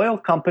from the oil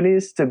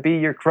companies to be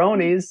your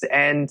cronies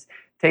and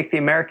take the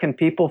American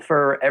people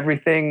for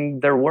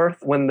everything they're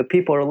worth when the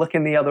people are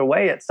looking the other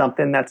way at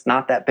something that's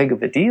not that big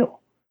of a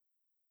deal.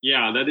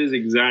 Yeah, that is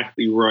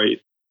exactly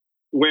right.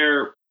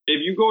 Where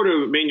if you go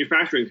to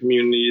manufacturing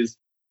communities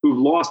who've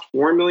lost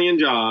 4 million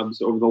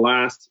jobs over the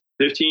last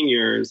 15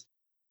 years,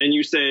 and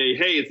you say,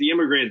 hey, it's the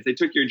immigrants, they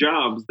took your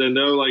jobs, then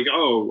they're like,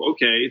 oh,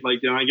 okay, like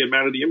then I get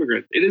mad at the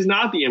immigrants. It is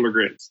not the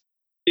immigrants.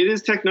 It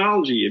is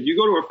technology. If you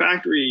go to a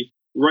factory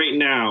right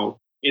now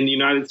in the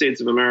United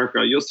States of America,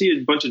 you'll see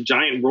a bunch of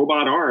giant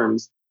robot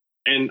arms.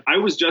 And I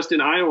was just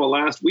in Iowa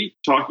last week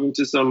talking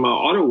to some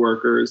auto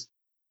workers,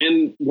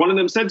 and one of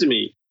them said to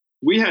me,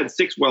 we had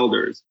 6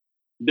 welders.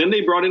 Then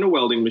they brought in a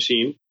welding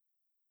machine,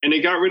 and they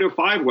got rid of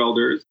 5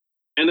 welders.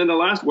 And then the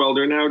last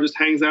welder now just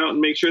hangs out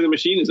and makes sure the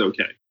machine is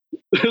okay.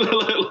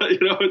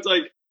 It's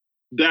like,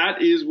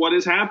 that is what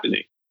is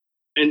happening.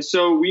 And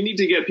so we need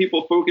to get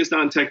people focused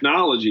on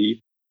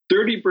technology.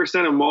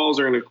 30% of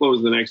malls are going to close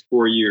in the next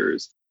 4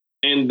 years.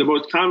 And the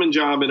most common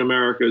job in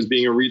America is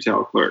being a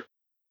retail clerk.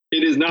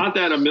 It is not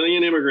that a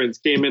million immigrants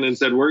came in and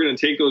said, we're going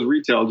to take those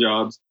retail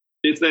jobs.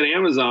 It's that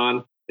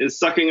Amazon is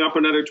sucking up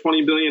another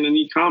 20 billion in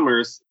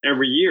e-commerce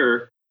every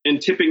year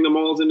and tipping the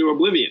malls into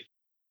oblivion.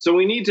 So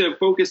we need to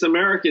focus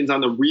Americans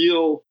on the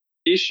real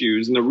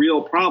issues and the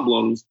real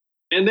problems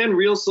and then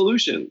real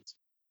solutions.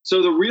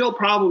 So the real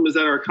problem is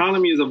that our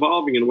economy is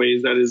evolving in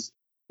ways that is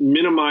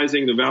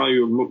minimizing the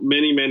value of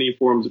many, many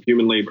forms of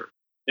human labor.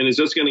 And it's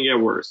just going to get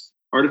worse.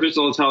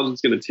 Artificial intelligence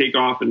is going to take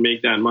off and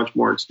make that much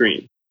more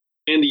extreme.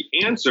 And the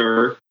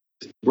answer is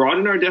to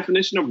broaden our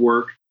definition of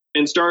work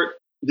and start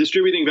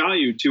distributing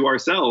value to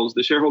ourselves,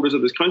 the shareholders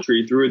of this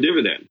country, through a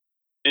dividend.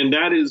 And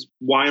that is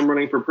why I'm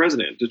running for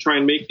president, to try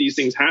and make these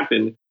things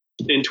happen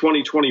in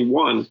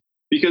 2021,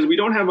 because we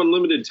don't have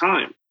unlimited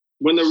time.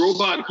 When the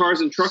robot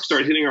cars and trucks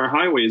start hitting our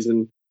highways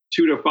in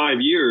 2 to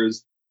 5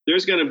 years,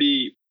 there's going to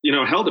be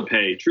hell to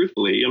pay,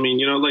 truthfully. I mean,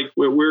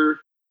 we're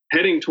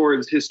heading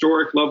towards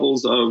historic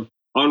levels of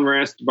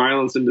unrest,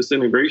 violence, and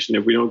disintegration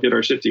if we don't get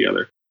our shit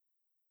together.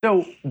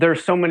 So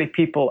there's so many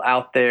people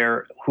out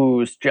there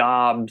whose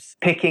jobs,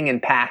 picking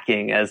and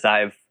packing, as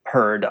I've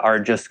heard, are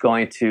just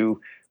going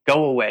to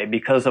go away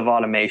because of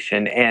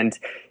automation. And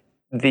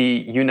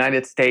the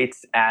United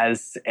States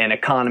as an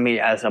economy,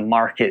 as a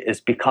market,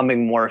 is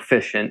becoming more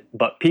efficient,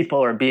 but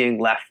people are being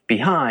left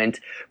behind.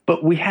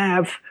 But we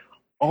have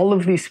all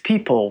of these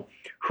people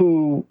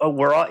who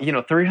were,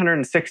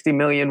 360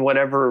 million,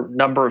 whatever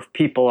number of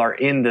people are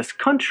in this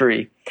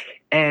country.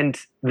 And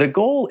the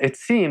goal, it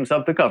seems,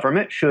 of the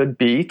government should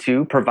be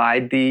to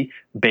provide the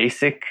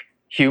basic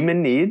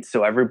human needs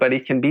so everybody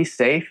can be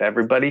safe,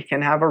 everybody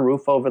can have a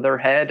roof over their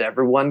head,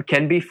 everyone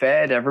can be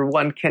fed,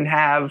 everyone can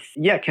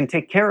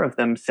take care of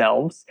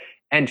themselves.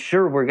 And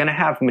sure, we're going to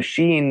have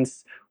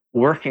machines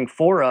working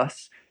for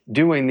us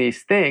doing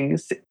these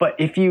things. But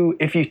if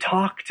you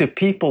talk to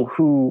people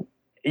who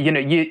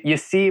You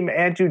seem,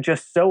 Andrew,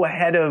 just so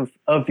ahead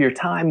of your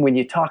time when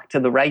you talk to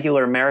the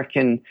regular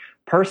American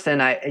person.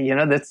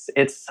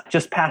 It's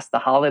just past the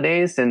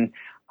holidays, and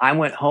I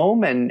went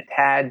home and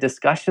had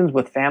discussions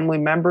with family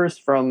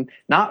members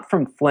not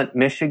from Flint,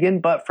 Michigan,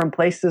 but from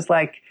places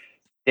like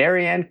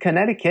Darien,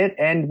 Connecticut.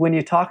 And when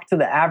you talk to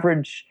the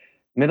average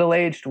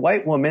middle-aged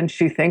white woman,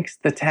 she thinks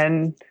the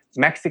 10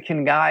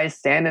 Mexican guys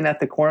standing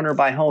at the corner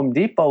by Home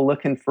Depot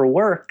looking for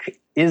work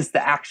is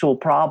the actual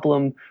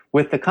problem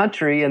with the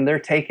country, and they're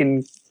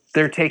taking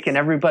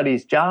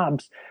everybody's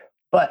jobs.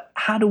 But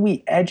how do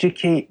we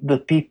educate the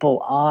people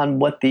on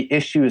what the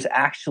issues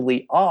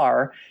actually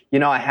are?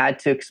 I had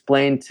to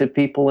explain to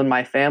people in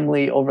my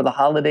family over the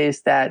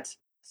holidays that,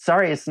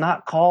 sorry, it's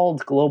not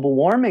called global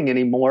warming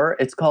anymore.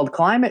 It's called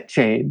climate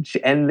change.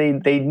 And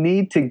they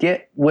need to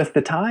get with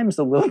the times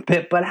a little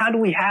bit. But how do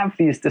we have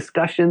these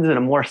discussions in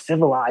a more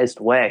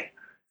civilized way?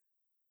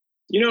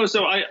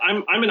 So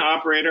I'm an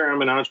operator.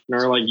 I'm an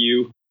entrepreneur like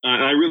you.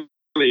 And I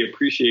really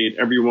appreciate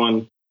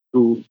everyone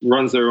who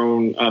runs their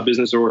own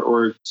business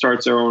or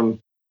starts their own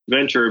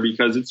venture,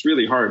 because it's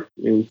really hard.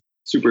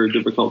 Super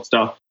difficult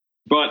stuff.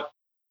 But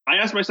I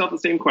ask myself the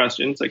same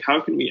questions, like,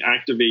 how can we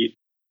activate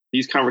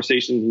these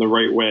conversations in the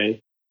right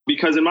way?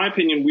 Because in my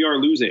opinion, we are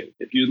losing.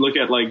 If you look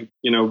at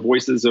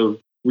voices of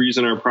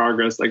reason or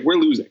progress, like, we're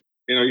losing.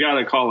 You got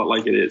to call it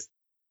like it is.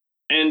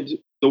 And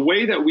the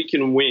way that we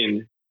can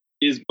win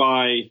is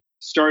by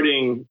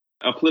starting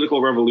a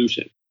political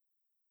revolution.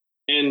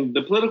 And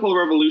the political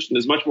revolution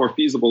is much more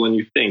feasible than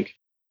you think,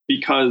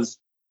 because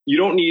you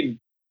don't need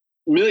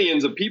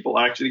millions of people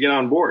actually to get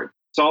on board.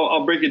 So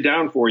I'll break it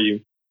down for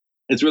you.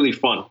 It's really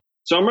fun.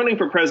 So I'm running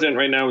for president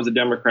right now as a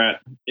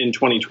Democrat in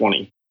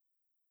 2020.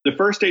 The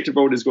first state to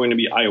vote is going to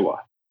be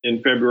Iowa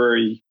in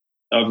February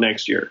of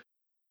next year.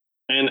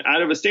 And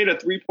out of a state of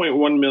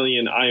 3.1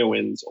 million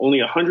Iowans,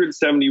 only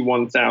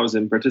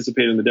 171,000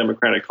 participated in the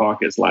Democratic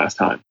caucus last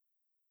time.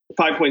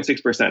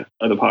 5.6%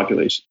 of the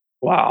population.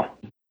 Wow.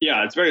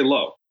 Yeah, it's very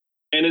low.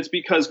 And it's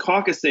because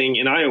caucusing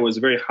in Iowa is a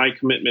very high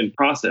commitment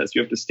process.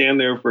 You have to stand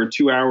there for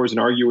 2 hours and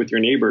argue with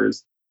your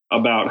neighbors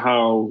about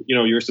how,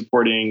 you're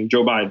supporting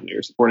Joe Biden,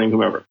 you're supporting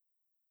whoever.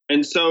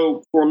 And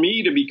so for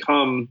me to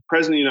become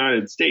president of the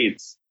United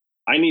States,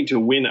 I need to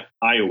win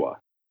Iowa.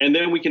 And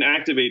then we can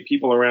activate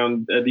people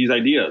around these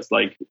ideas.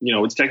 Like,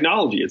 it's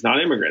technology, it's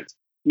not immigrants.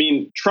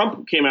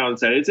 Trump came out and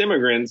said it's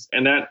immigrants,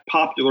 and that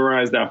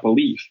popularized that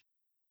belief.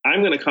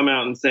 I'm going to come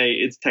out and say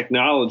it's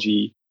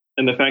technology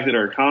and the fact that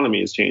our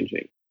economy is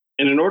changing.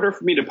 And in order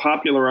for me to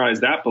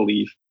popularize that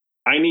belief,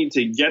 I need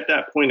to get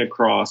that point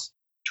across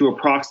to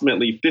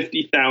approximately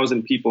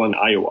 50,000 people in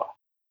Iowa.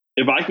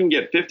 If I can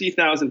get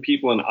 50,000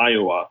 people in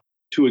Iowa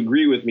to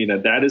agree with me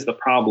that that is the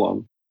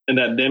problem and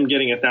that them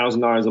getting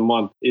 $1,000 a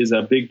month is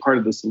a big part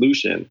of the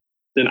solution,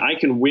 then I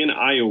can win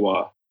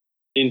Iowa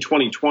in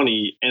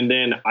 2020. And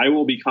then I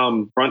will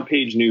become front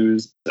page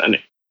news on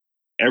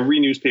every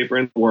newspaper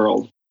in the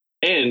world.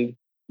 And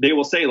they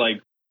will say,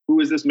 like, who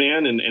is this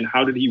man and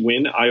how did he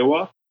win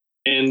Iowa?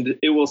 And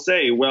it will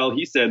say, well,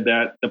 he said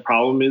that the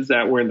problem is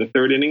that we're in the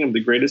third inning of the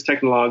greatest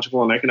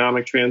technological and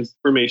economic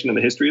transformation in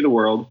the history of the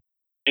world.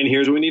 And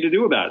here's what we need to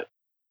do about it.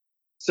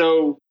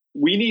 So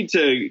we need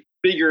to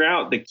figure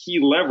out the key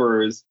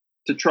levers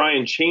to try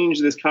and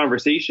change this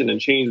conversation and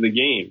change the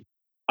game.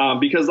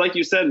 Because like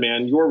you said,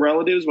 man, your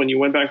relatives, when you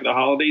went back for the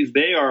holidays,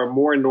 they are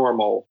more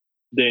normal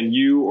than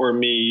you or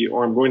me,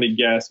 or I'm going to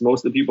guess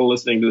most of the people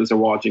listening to this or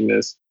watching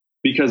this,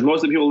 because most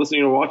of the people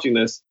listening or watching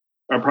this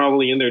are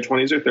probably in their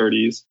 20s or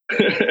 30s,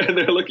 and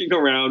they're looking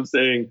around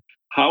saying,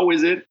 how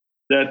is it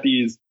that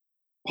these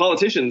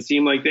politicians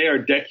seem like they are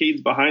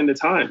decades behind the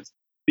times?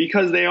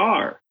 Because they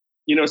are.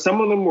 Some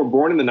of them were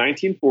born in the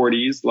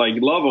 1940s, like,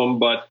 love them,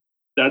 but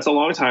that's a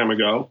long time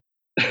ago.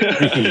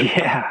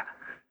 Yeah.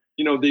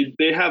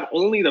 They have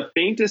only the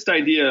faintest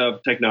idea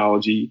of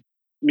technology.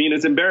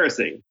 It's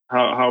embarrassing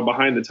how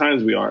behind the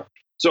times we are.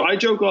 So I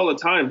joke all the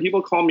time.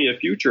 People call me a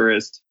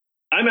futurist.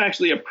 I'm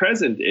actually a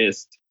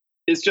presentist.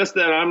 It's just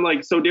that I'm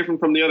like so different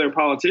from the other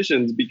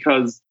politicians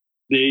because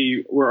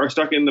they are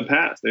stuck in the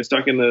past. They're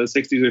stuck in the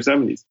 60s or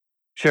 70s.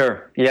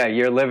 Sure. Yeah,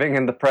 you're living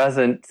in the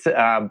present,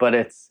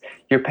 but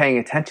you're paying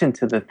attention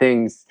to the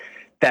things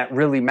that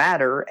really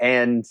matter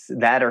and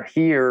that are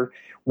here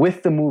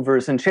with the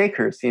movers and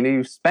shakers.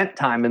 You've spent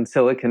time in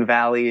Silicon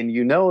Valley and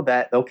you know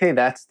that, okay,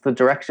 that's the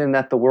direction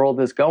that the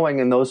world is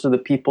going. And those are the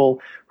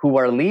people who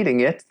are leading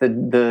it,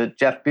 the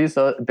Jeff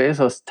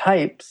Bezos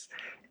types.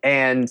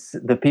 And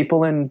the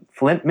people in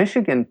Flint,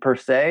 Michigan, per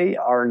se,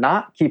 are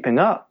not keeping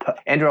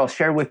up. Andrew, I'll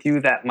share with you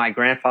that my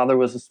grandfather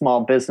was a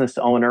small business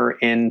owner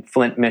in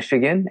Flint,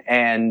 Michigan,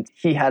 and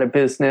he had a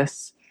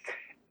business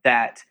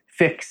that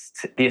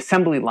fixed the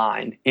assembly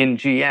line in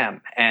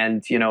GM.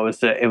 And,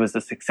 it was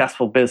a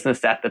successful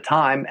business at the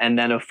time. And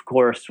then, of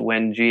course,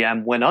 when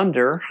GM went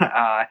under,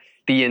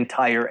 the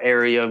entire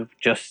area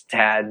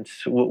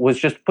was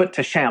just put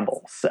to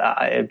shambles.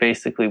 It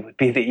basically would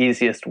be the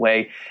easiest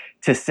way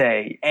to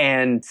say.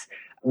 And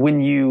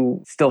when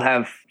you still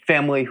have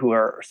family who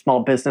are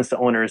small business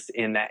owners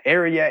in that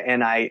area,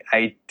 and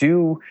I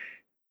do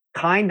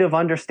kind of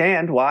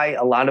understand why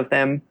a lot of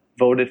them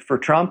voted for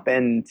Trump,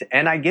 and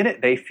I get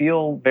it. They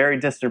feel very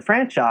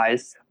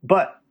disenfranchised.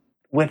 But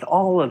with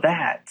all of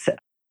that,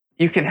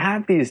 you can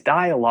have these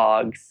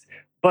dialogues,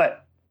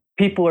 but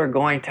people are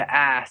going to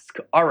ask,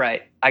 all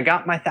right, I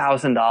got my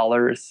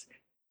 $1,000.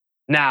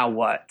 Now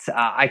what?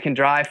 I can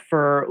drive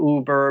for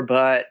Uber,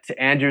 but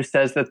Andrew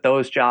says that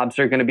those jobs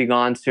are going to be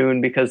gone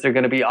soon because they're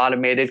going to be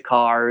automated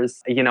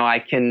cars. I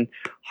can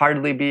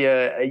hardly be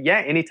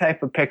any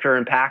type of picker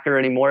and packer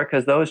anymore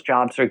because those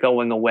jobs are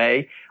going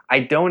away. I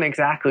don't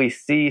exactly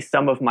see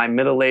some of my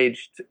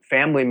middle-aged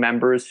family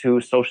members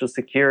whose Social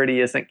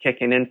Security isn't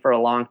kicking in for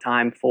a long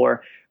time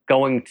for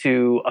going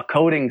to a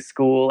coding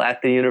school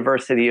at the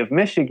University of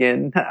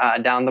Michigan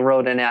down the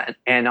road in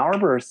Ann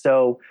Arbor.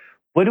 So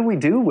what do we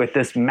do with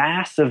this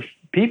mass of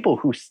people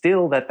who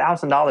still that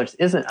 $1,000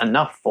 isn't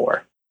enough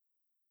for?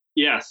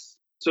 Yes.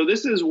 So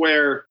this is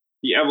where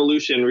the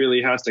evolution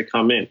really has to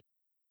come in.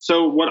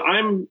 So what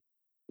I'm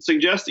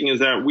suggesting is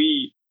that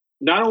we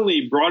not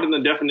only broaden the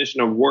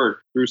definition of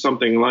work through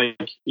something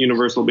like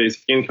universal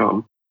basic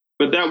income,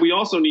 but that we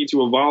also need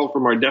to evolve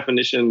from our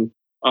definition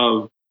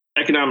of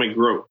economic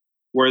growth,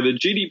 where the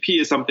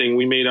GDP is something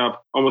we made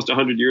up almost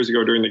 100 years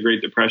ago during the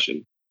Great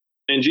Depression.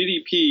 And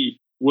GDP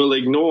will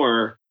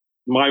ignore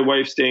my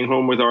wife staying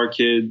home with our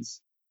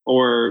kids,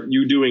 or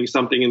you doing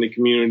something in the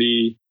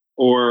community,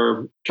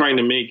 or trying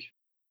to make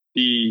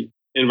the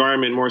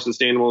environment more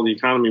sustainable, the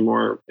economy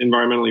more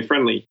environmentally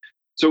friendly.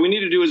 So what we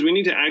need to do is we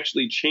need to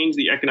actually change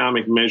the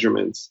economic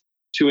measurements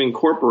to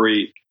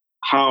incorporate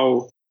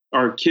how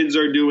our kids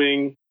are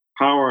doing,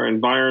 how our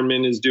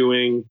environment is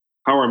doing,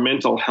 how our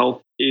mental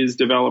health is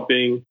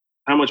developing,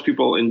 how much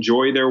people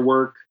enjoy their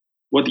work,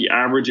 what the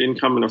average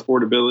income and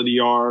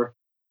affordability are.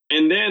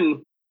 And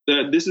then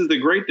this is the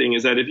great thing,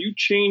 is that if you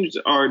change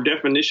our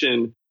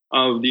definition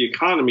of the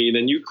economy,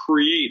 then you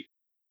create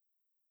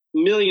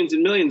millions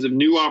and millions of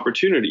new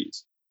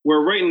opportunities. Where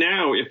right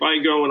now, if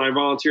I go and I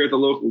volunteer at the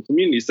local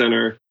community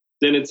center,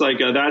 then it's like,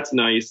 that's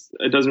nice.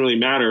 It doesn't really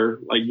matter.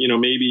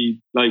 Maybe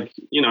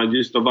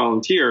just a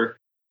volunteer.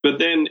 But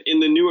then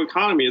in the new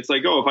economy, it's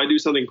like, if I do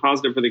something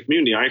positive for the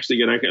community, I actually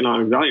get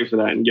economic value for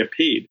that and get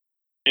paid.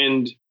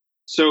 And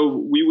so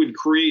we would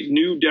create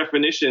new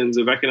definitions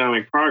of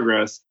economic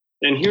progress.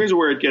 And here's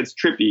where it gets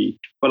trippy,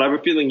 but I have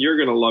a feeling you're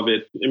going to love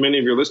it, and many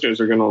of your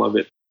listeners are going to love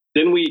it.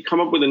 Then we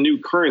come up with a new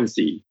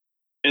currency,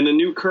 and the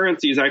new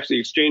currency is actually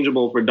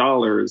exchangeable for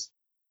dollars.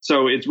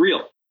 So it's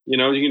real. You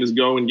can just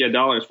go and get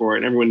dollars for it,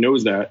 and everyone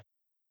knows that.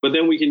 But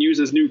then we can use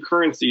this new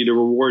currency to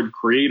reward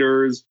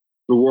creators,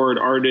 reward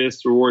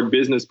artists, reward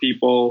business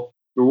people,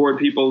 reward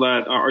people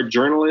that are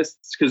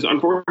journalists, because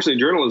unfortunately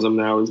journalism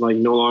now is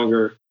no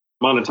longer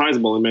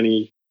monetizable in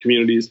many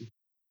communities.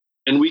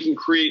 And we can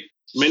create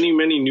many,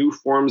 many new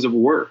forms of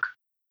work.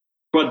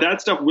 But that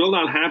stuff will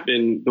not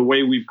happen the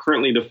way we've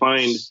currently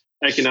defined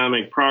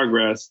economic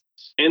progress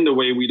and the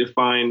way we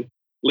define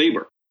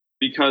labor.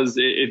 Because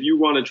if you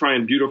want to try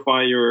and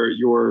beautify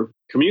your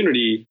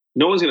community,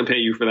 no one's going to pay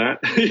you for that.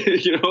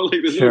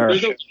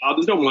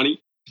 There's no money.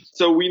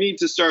 So we need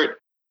to start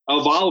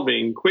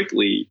evolving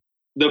quickly.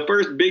 The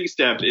first big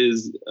step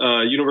is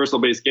universal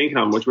basic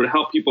income, which would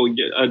help people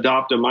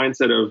adopt a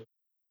mindset of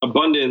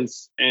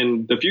abundance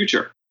and the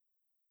future.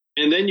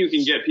 And then you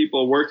can get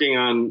people working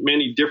on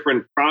many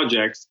different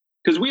projects,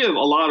 because we have a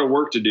lot of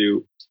work to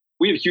do.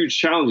 We have huge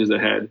challenges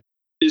ahead.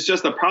 It's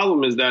just the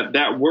problem is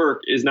that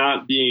work is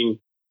not being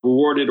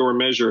rewarded or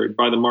measured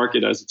by the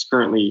market as it's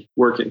currently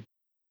working.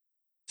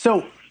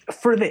 So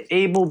for the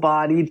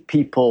able-bodied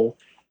people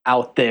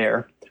out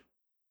there,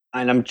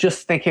 and I'm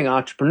just thinking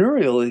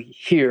entrepreneurially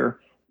here,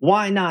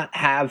 why not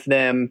have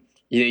them,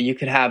 you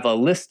could have a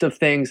list of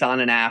things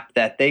on an app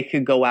that they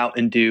could go out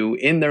and do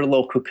in their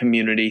local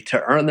community to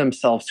earn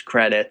themselves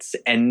credits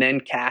and then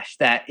cash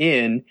that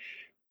in.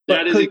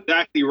 That is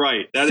exactly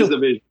right. That is the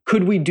vision.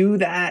 Could we do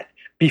that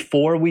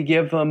before we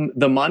give them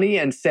the money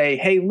and say,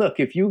 hey, look,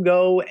 if you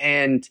go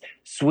and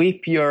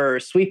sweep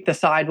the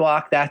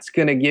sidewalk, that's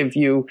going to give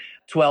you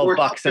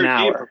 $12 an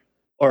hour.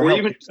 Or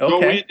even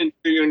go into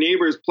your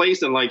neighbor's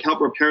place and help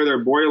repair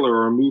their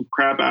boiler or move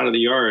crap out of the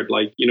yard.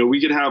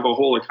 We could have a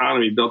whole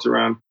economy built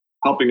around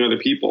helping other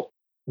people.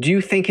 Do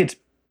you think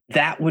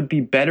that would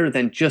be better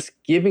than just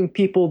giving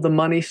people the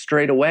money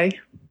straight away?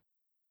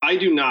 I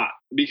do not,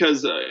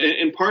 because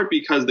in part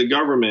because the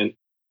government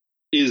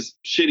is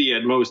shitty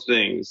at most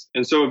things.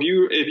 And so if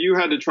you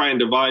had to try and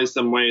devise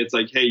some way, it's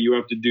hey, you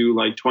have to do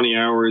 20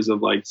 hours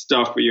of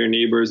stuff for your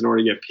neighbors in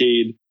order to get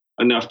paid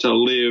enough to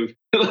live.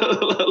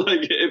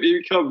 It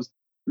becomes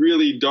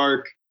really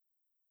dark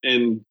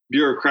and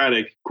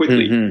bureaucratic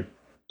quickly. Mm-hmm.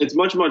 It's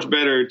much, much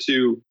better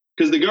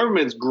because the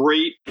government's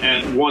great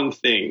at one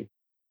thing.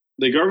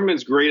 The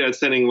government's great at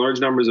sending large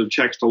numbers of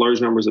checks to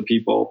large numbers of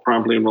people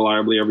promptly and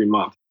reliably every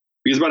month,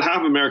 because about half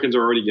of Americans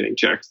are already getting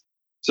checks.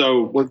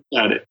 So let's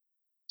add it.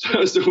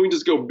 So we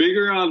just go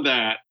bigger on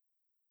that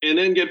and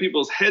then get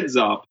people's heads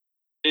up.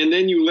 And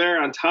then you layer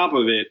on top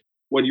of it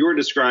what you're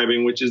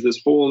describing, which is this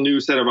whole new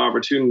set of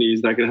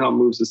opportunities that can help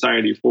move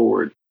society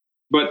forward.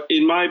 But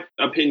in my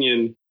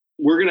opinion,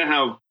 we're going to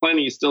have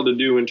plenty still to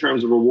do in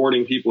terms of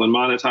rewarding people and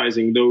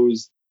monetizing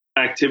those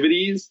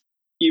activities,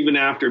 even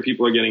after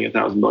people are getting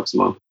 $1,000 a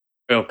month.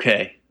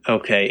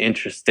 Okay,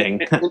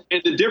 interesting.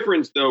 And the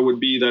difference, though, would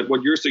be that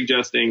what you're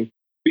suggesting,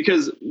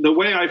 because the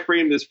way I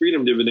frame this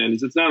freedom dividend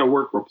is it's not a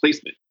work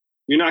replacement.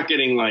 You're not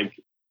getting like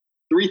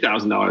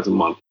 $3,000 a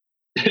month.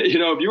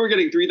 If you were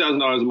getting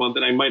 $3,000 a month,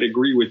 then I might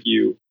agree with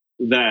you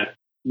that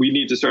we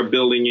need to start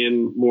building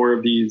in more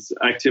of these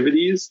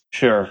activities.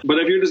 Sure. But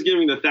if you're just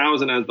giving the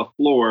 1,000 as the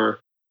floor,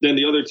 then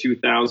the other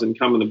 2,000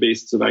 come on the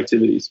basis of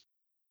activities.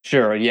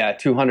 Sure. Yeah.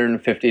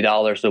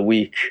 $250 a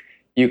week.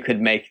 You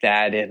could make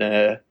that in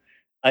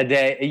a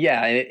day.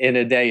 Yeah. In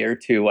a day or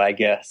two, I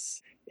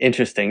guess.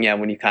 Interesting. Yeah.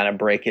 When you kind of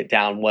break it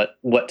down,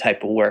 what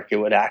type of work it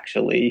would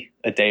actually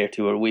a day or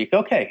two a week.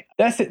 Okay.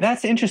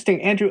 That's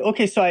interesting, Andrew.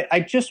 Okay. So I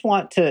just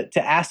want to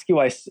ask you,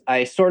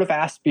 I sort of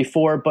asked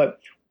before, but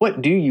what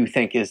do you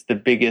think is the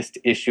biggest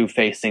issue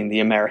facing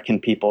the American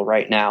people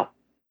right now?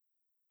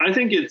 I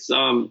think it's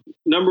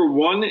number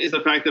one is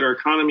the fact that our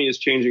economy is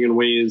changing in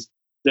ways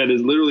that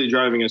is literally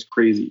driving us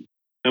crazy.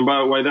 And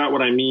by that,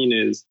 what I mean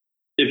is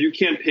if you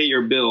can't pay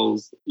your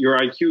bills, your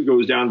IQ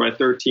goes down by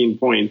 13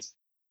 points,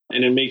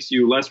 and it makes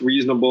you less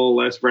reasonable,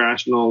 less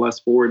rational, less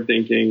forward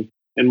thinking,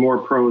 and more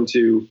prone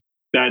to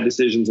bad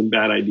decisions and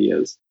bad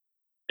ideas.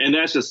 And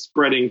that's just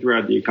spreading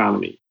throughout the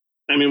economy.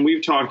 I mean,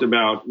 we've talked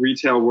about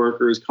retail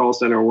workers, call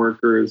center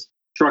workers,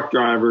 truck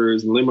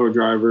drivers, limo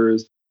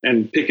drivers,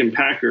 and pick and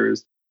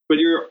packers. But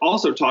you're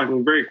also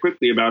talking very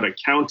quickly about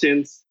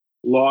accountants,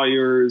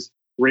 lawyers,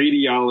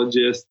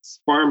 radiologists,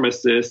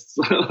 pharmacists,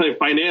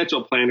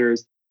 financial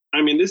planners.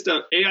 I mean, this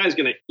stuff, AI is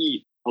going to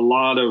eat a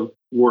lot of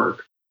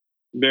work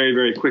very,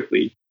 very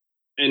quickly.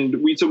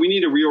 And we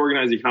need to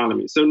reorganize the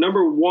economy. So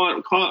number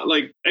one,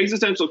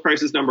 existential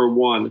crisis number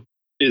one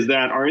is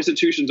that our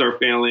institutions are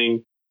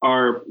failing.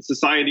 Our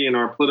society and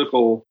our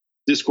political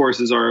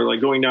discourses are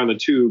like going down the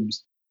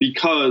tubes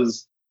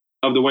because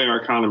of the way our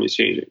economy is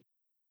changing.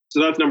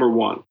 So that's number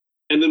one.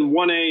 And then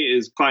 1A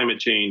is climate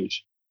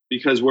change,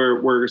 because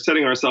we're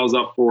setting ourselves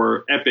up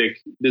for epic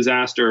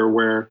disaster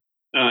where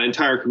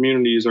entire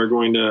communities are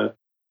going to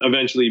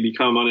eventually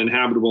become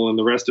uninhabitable and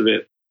the rest of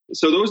it.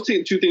 So those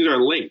two things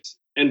are linked.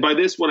 And by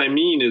this, what I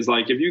mean is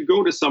like if you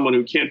go to someone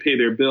who can't pay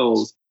their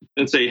bills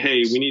and say,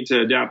 hey, we need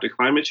to adapt to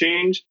climate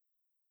change,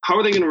 how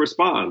are they going to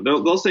respond?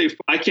 They'll say,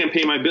 I can't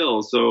pay my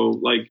bills, so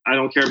like I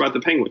don't care about the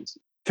penguins.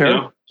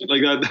 Sure.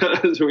 Like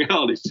that's the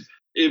reality.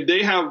 If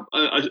they have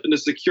a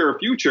secure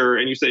future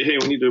and you say, hey,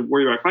 we need to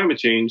worry about climate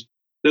change,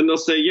 then they'll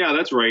say, yeah,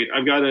 that's right.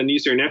 I've got a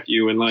niece or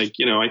nephew and I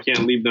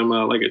can't leave them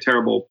like a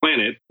terrible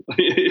planet.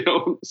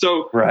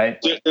 So, right.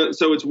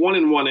 So it's 1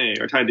 and 1A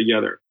are tied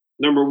together.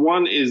 Number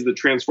one is the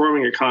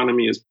transforming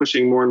economy is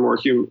pushing more and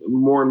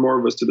more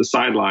of us to the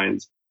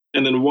sidelines.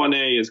 And then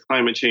 1A is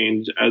climate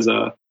change as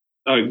a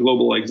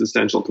global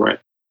existential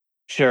threat.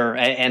 Sure.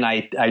 And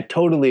I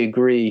totally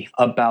agree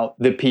about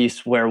the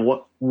piece where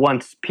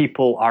once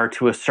people are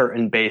to a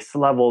certain base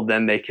level,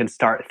 then they can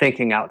start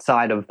thinking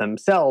outside of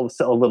themselves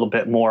a little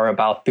bit more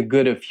about the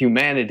good of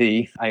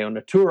humanity. I own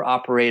a tour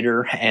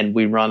operator and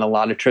we run a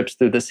lot of trips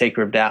through the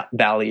Sacred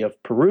Valley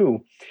of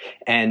Peru.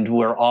 And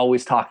we're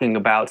always talking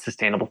about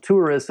sustainable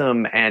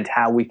tourism and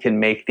how we can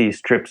make these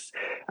trips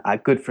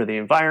good for the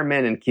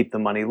environment and keep the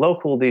money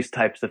local, these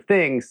types of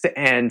things.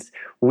 And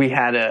we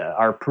had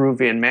our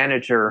Peruvian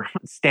manager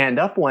stand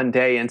up one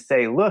day and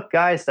say, look,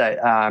 guys,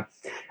 I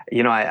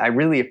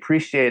really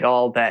appreciate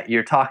all that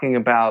you're talking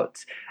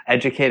about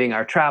educating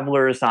our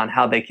travelers on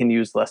how they can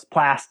use less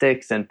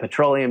plastics and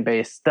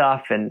petroleum-based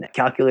stuff and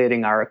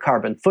calculating our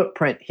carbon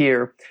footprint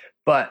here.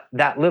 But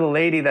that little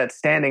lady that's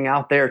standing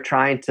out there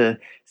trying to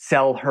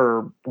sell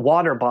her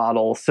water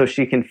bottle so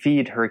she can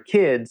feed her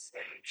kids,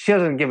 she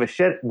doesn't give a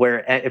shit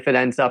if it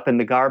ends up in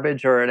the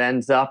garbage or it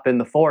ends up in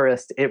the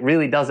forest. It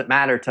really doesn't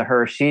matter to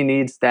her. She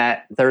needs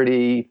that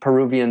 30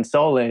 Peruvian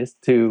soles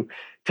to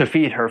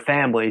feed her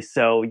family.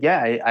 So yeah,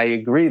 I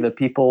agree. The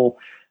people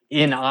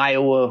in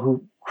Iowa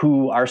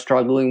who are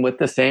struggling with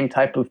the same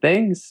type of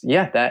things,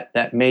 yeah,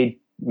 that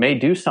may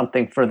do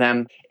something for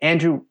them.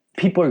 Andrew,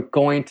 people are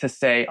going to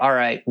say, all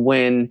right,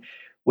 when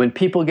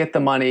people get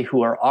the money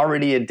who are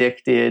already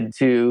addicted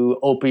to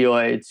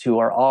opioids, who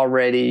are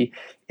already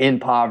in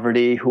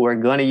poverty, who are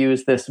going to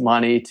use this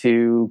money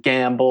to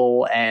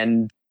gamble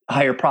and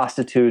hire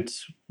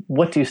prostitutes,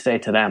 what do you say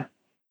to them?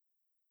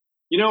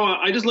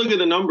 I just look at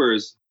the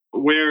numbers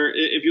where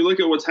if you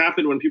look at what's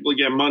happened when people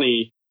get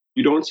money,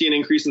 you don't see an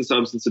increase in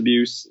substance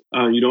abuse.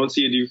 You don't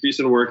see a decrease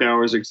in work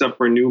hours, except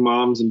for new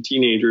moms and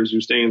teenagers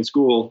who stay in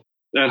school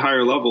at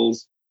higher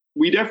levels.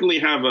 We definitely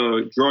have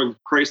a drug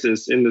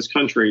crisis in this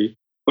country,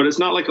 but it's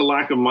not like a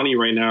lack of money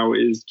right now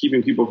is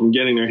keeping people from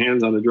getting their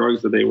hands on the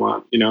drugs that they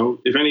want.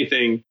 If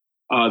anything,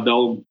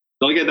 they'll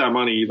get that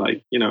money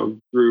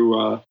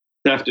through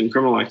theft and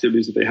criminal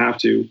activities if they have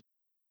to.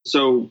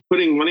 So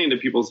putting money into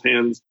people's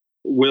hands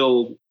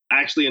will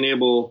actually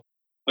enable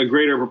a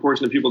greater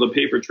proportion of people to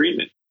pay for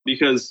treatment,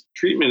 because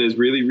treatment is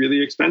really,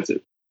 really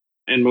expensive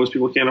and most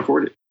people can't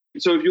afford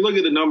it. So if you look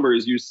at the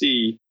numbers, you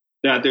see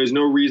that there's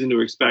no reason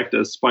to expect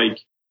a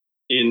spike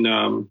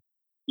in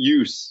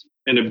use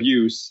and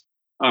abuse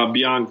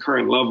beyond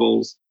current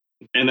levels,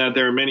 and that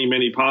there are many,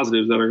 many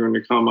positives that are going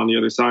to come on the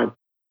other side.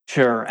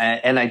 Sure.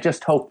 And I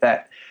just hope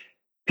that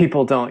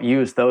people don't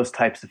use those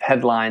types of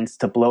headlines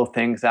to blow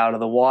things out of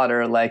the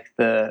water, like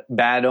the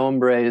bad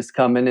hombres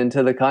coming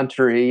into the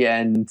country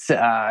and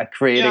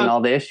creating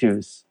all the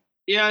issues.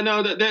 Yeah,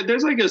 no,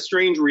 there's like a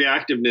strange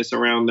reactiveness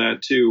around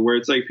that too, where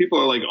it's like people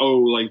are like, oh,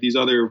 like these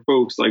other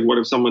folks, like what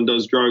if someone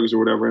does drugs or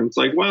whatever? And it's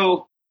like,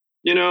 well,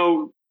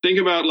 think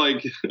about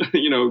like,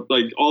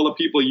 like all the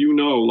people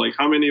like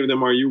how many of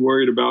them are you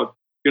worried about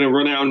going to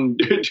run out and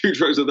do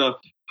drugs without?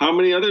 How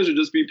many others would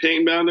just be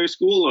paying down their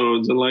school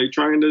loans and like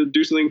trying to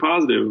do something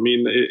positive? I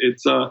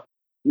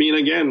mean,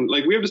 again,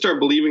 like we have to start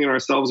believing in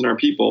ourselves and our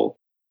people.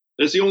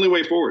 It's the only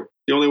way forward,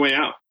 the only way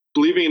out.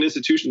 Believing in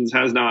institutions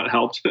has not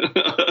helped.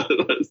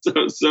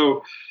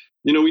 So,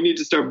 we need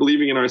to start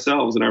believing in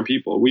ourselves and our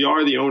people. We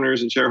are the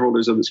owners and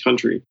shareholders of this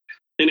country.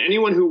 And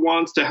anyone who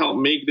wants to help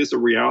make this a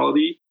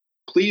reality,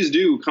 please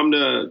do come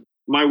to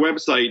my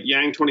website,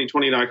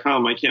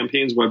 yang2020.com, my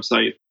campaign's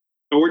website,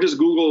 or just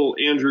Google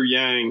Andrew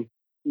Yang.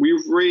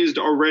 We've raised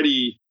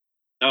already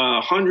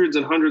hundreds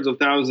and hundreds of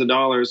thousands of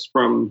dollars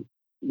from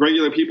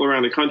regular people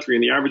around the country,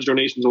 and the average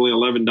donation is only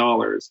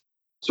 $11.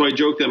 So I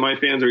joke that my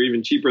fans are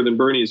even cheaper than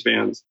Bernie's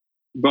fans.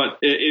 But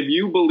if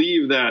you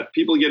believe that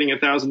people getting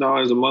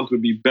 $1,000 a month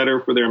would be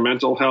better for their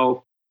mental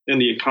health and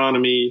the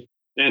economy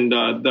and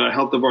the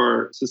health of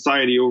our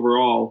society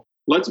overall,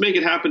 let's make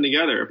it happen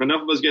together. If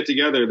enough of us get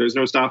together, there's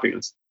no stopping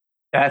us.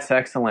 That's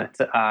excellent.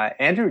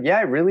 Andrew,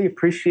 I really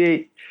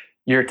appreciate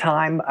your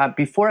time.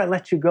 Before I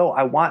let you go,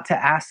 I want to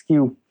ask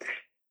you,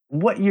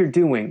 what you're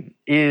doing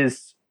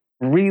is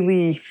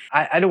really,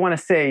 I don't want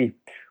to say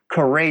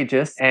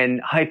courageous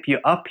and hype you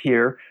up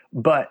here,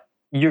 but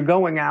you're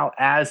going out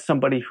as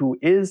somebody who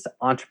is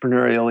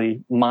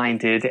entrepreneurially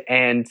minded,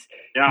 and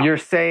you're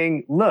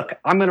saying, look,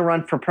 I'm going to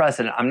run for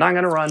president. I'm not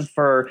going to run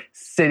for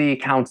city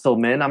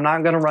councilman. I'm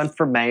not going to run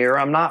for mayor.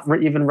 I'm not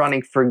even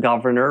running for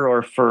governor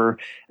or for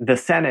the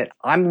Senate.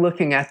 I'm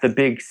looking at the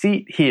big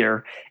seat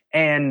here.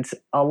 And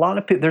a lot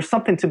of people, there's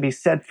something to be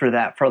said for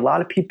that. For a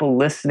lot of people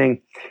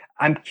listening,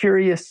 I'm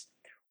curious,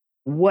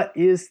 what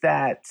is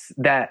that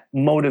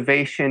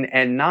motivation?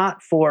 And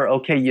not for,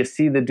 okay, you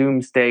see the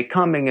doomsday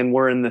coming and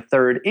we're in the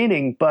third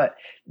inning, but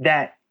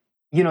that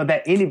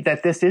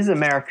this is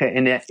America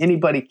and that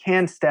anybody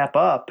can step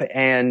up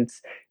and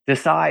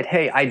decide,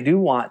 hey, I do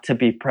want to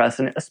be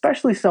president,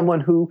 especially someone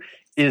who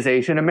is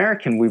Asian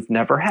American. We've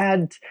never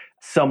had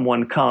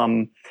someone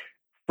come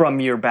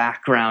from your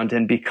background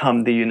and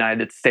become the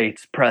United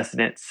States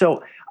president.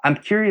 So I'm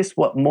curious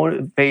what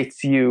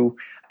motivates you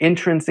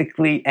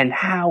intrinsically and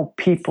how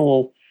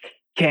people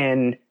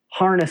can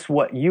harness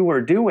what you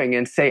are doing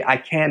and say, I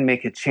can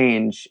make a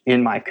change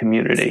in my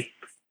community.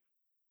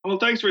 Well,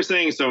 thanks for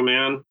saying so,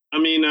 man. I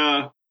mean,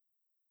 my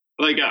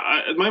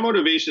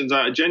motivations,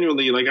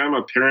 genuinely, like I'm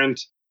a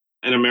parent,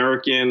 an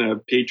American, a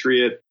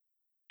patriot,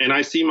 and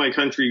I see my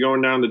country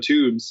going down the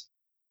tubes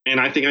and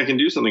I think I can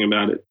do something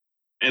about it.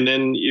 And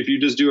then if you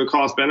just do a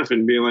cost benefit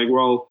and be like,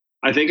 well,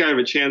 I think I have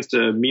a chance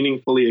to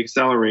meaningfully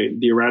accelerate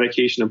the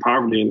eradication of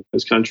poverty in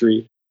this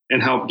country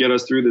and help get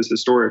us through this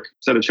historic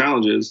set of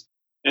challenges.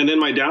 And then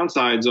my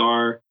downsides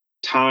are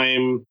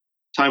time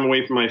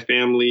away from my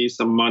family,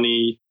 some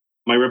money,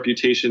 my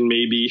reputation,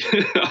 maybe.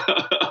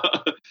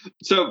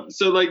 So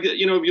like, if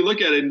you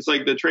look at it, it's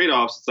like the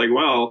trade-offs. It's like,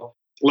 well,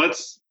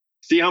 let's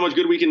see how much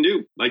good we can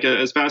do, like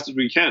as fast as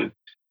we can.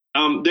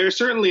 There's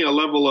certainly a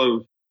level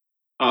of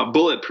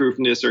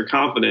bulletproofness or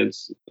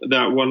confidence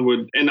that one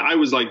would, and I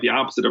was like the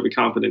opposite of a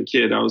confident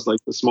kid. I was like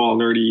the small,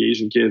 nerdy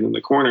Asian kid in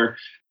the corner.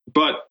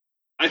 But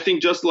I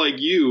think just like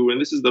you, and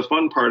this is the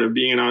fun part of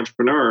being an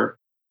entrepreneur,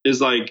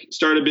 is like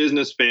start a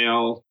business,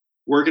 fail,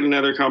 work at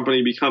another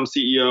company, become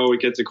CEO,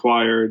 it gets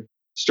acquired,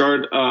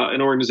 start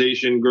an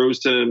organization, grows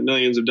to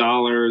millions of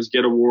dollars,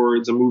 get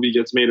awards, a movie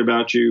gets made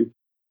about you,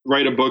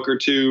 write a book or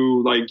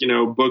two, like,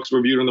 books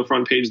reviewed on the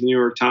front page of the New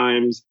York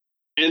Times.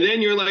 And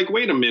then you're like,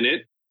 wait a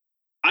minute,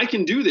 I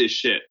can do this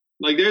shit.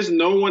 Like there's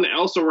no one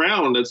else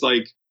around that's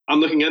like, I'm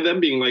looking at them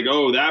being like,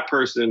 oh, that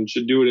person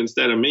should do it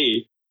instead of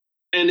me.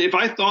 And if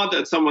I thought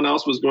that someone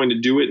else was going to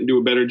do it and do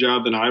a better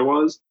job than I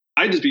was,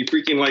 I'd just be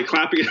freaking like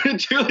clapping and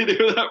cheerleading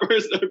for that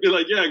person. I'd be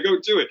like, yeah, go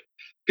do it.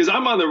 Because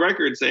I'm on the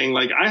record saying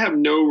like, I have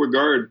no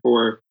regard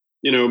for,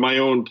 my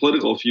own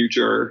political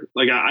future.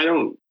 Like I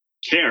don't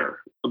care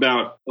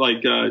about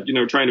like,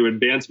 trying to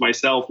advance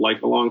myself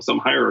like along some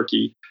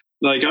hierarchy.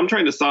 Like I'm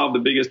trying to solve the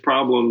biggest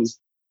problems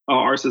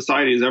our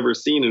society has ever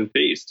seen and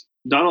faced.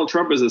 Donald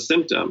Trump is a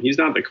symptom. He's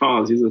not the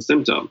cause. He's a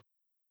symptom.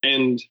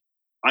 And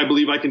I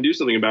believe I can do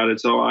something about it.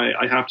 So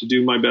I have to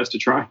do my best to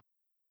try.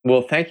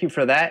 Well, thank you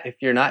for that. If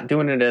you're not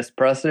doing it as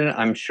president,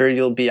 I'm sure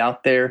you'll be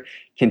out there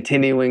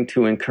continuing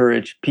to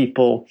encourage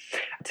people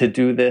to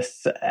do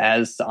this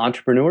as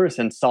entrepreneurs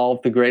and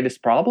solve the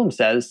greatest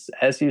problems, as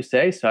you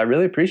say. So I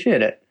really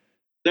appreciate it.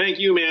 Thank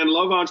you, man.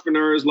 Love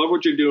entrepreneurs. Love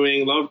what you're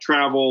doing. Love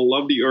travel.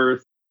 Love the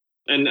earth.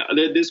 And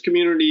this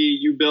community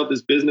you built,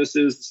 this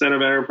businesses, the Center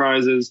of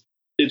Enterprises,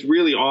 it's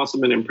really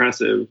awesome and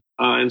impressive.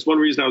 And it's one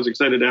reason I was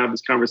excited to have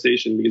this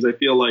conversation, because I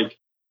feel like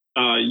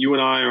you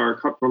and I are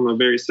cut from a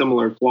very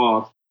similar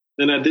cloth,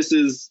 and that this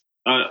is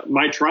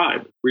my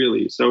tribe,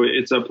 really. So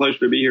it's a pleasure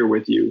to be here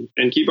with you,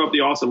 and keep up the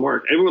awesome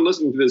work. Everyone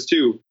listening to this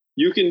too,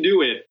 you can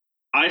do it.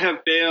 I have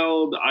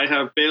failed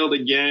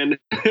again.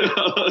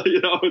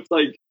 It's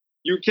like,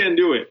 you can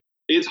do it.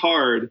 It's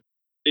hard.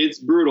 It's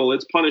brutal.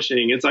 It's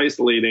punishing. It's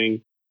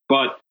isolating,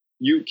 but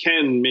you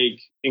can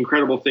make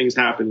incredible things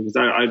happen, because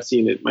I've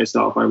seen it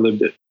myself. I've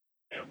lived it.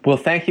 Well,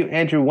 thank you,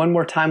 Andrew. One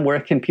more time, where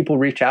can people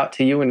reach out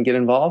to you and get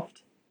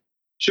involved?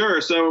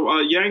 Sure. So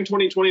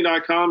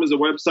yang2020.com is a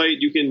website.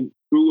 You can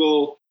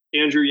Google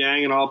Andrew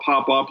Yang and I'll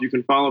pop up. You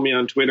can follow me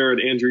on Twitter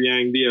at Andrew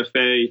Yang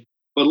VFA.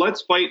 But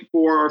let's fight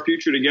for our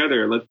future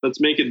together. Let's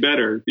make it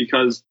better,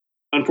 because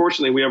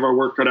unfortunately we have our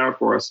work cut out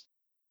for us.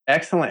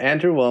 Excellent,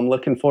 Andrew. Well, I'm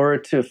looking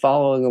forward to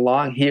following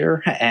along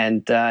here.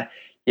 And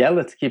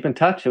let's keep in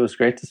touch. It was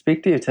great to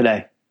speak to you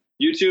today.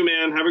 You too,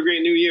 man. Have a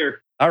great new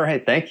year. All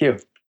right. Thank you.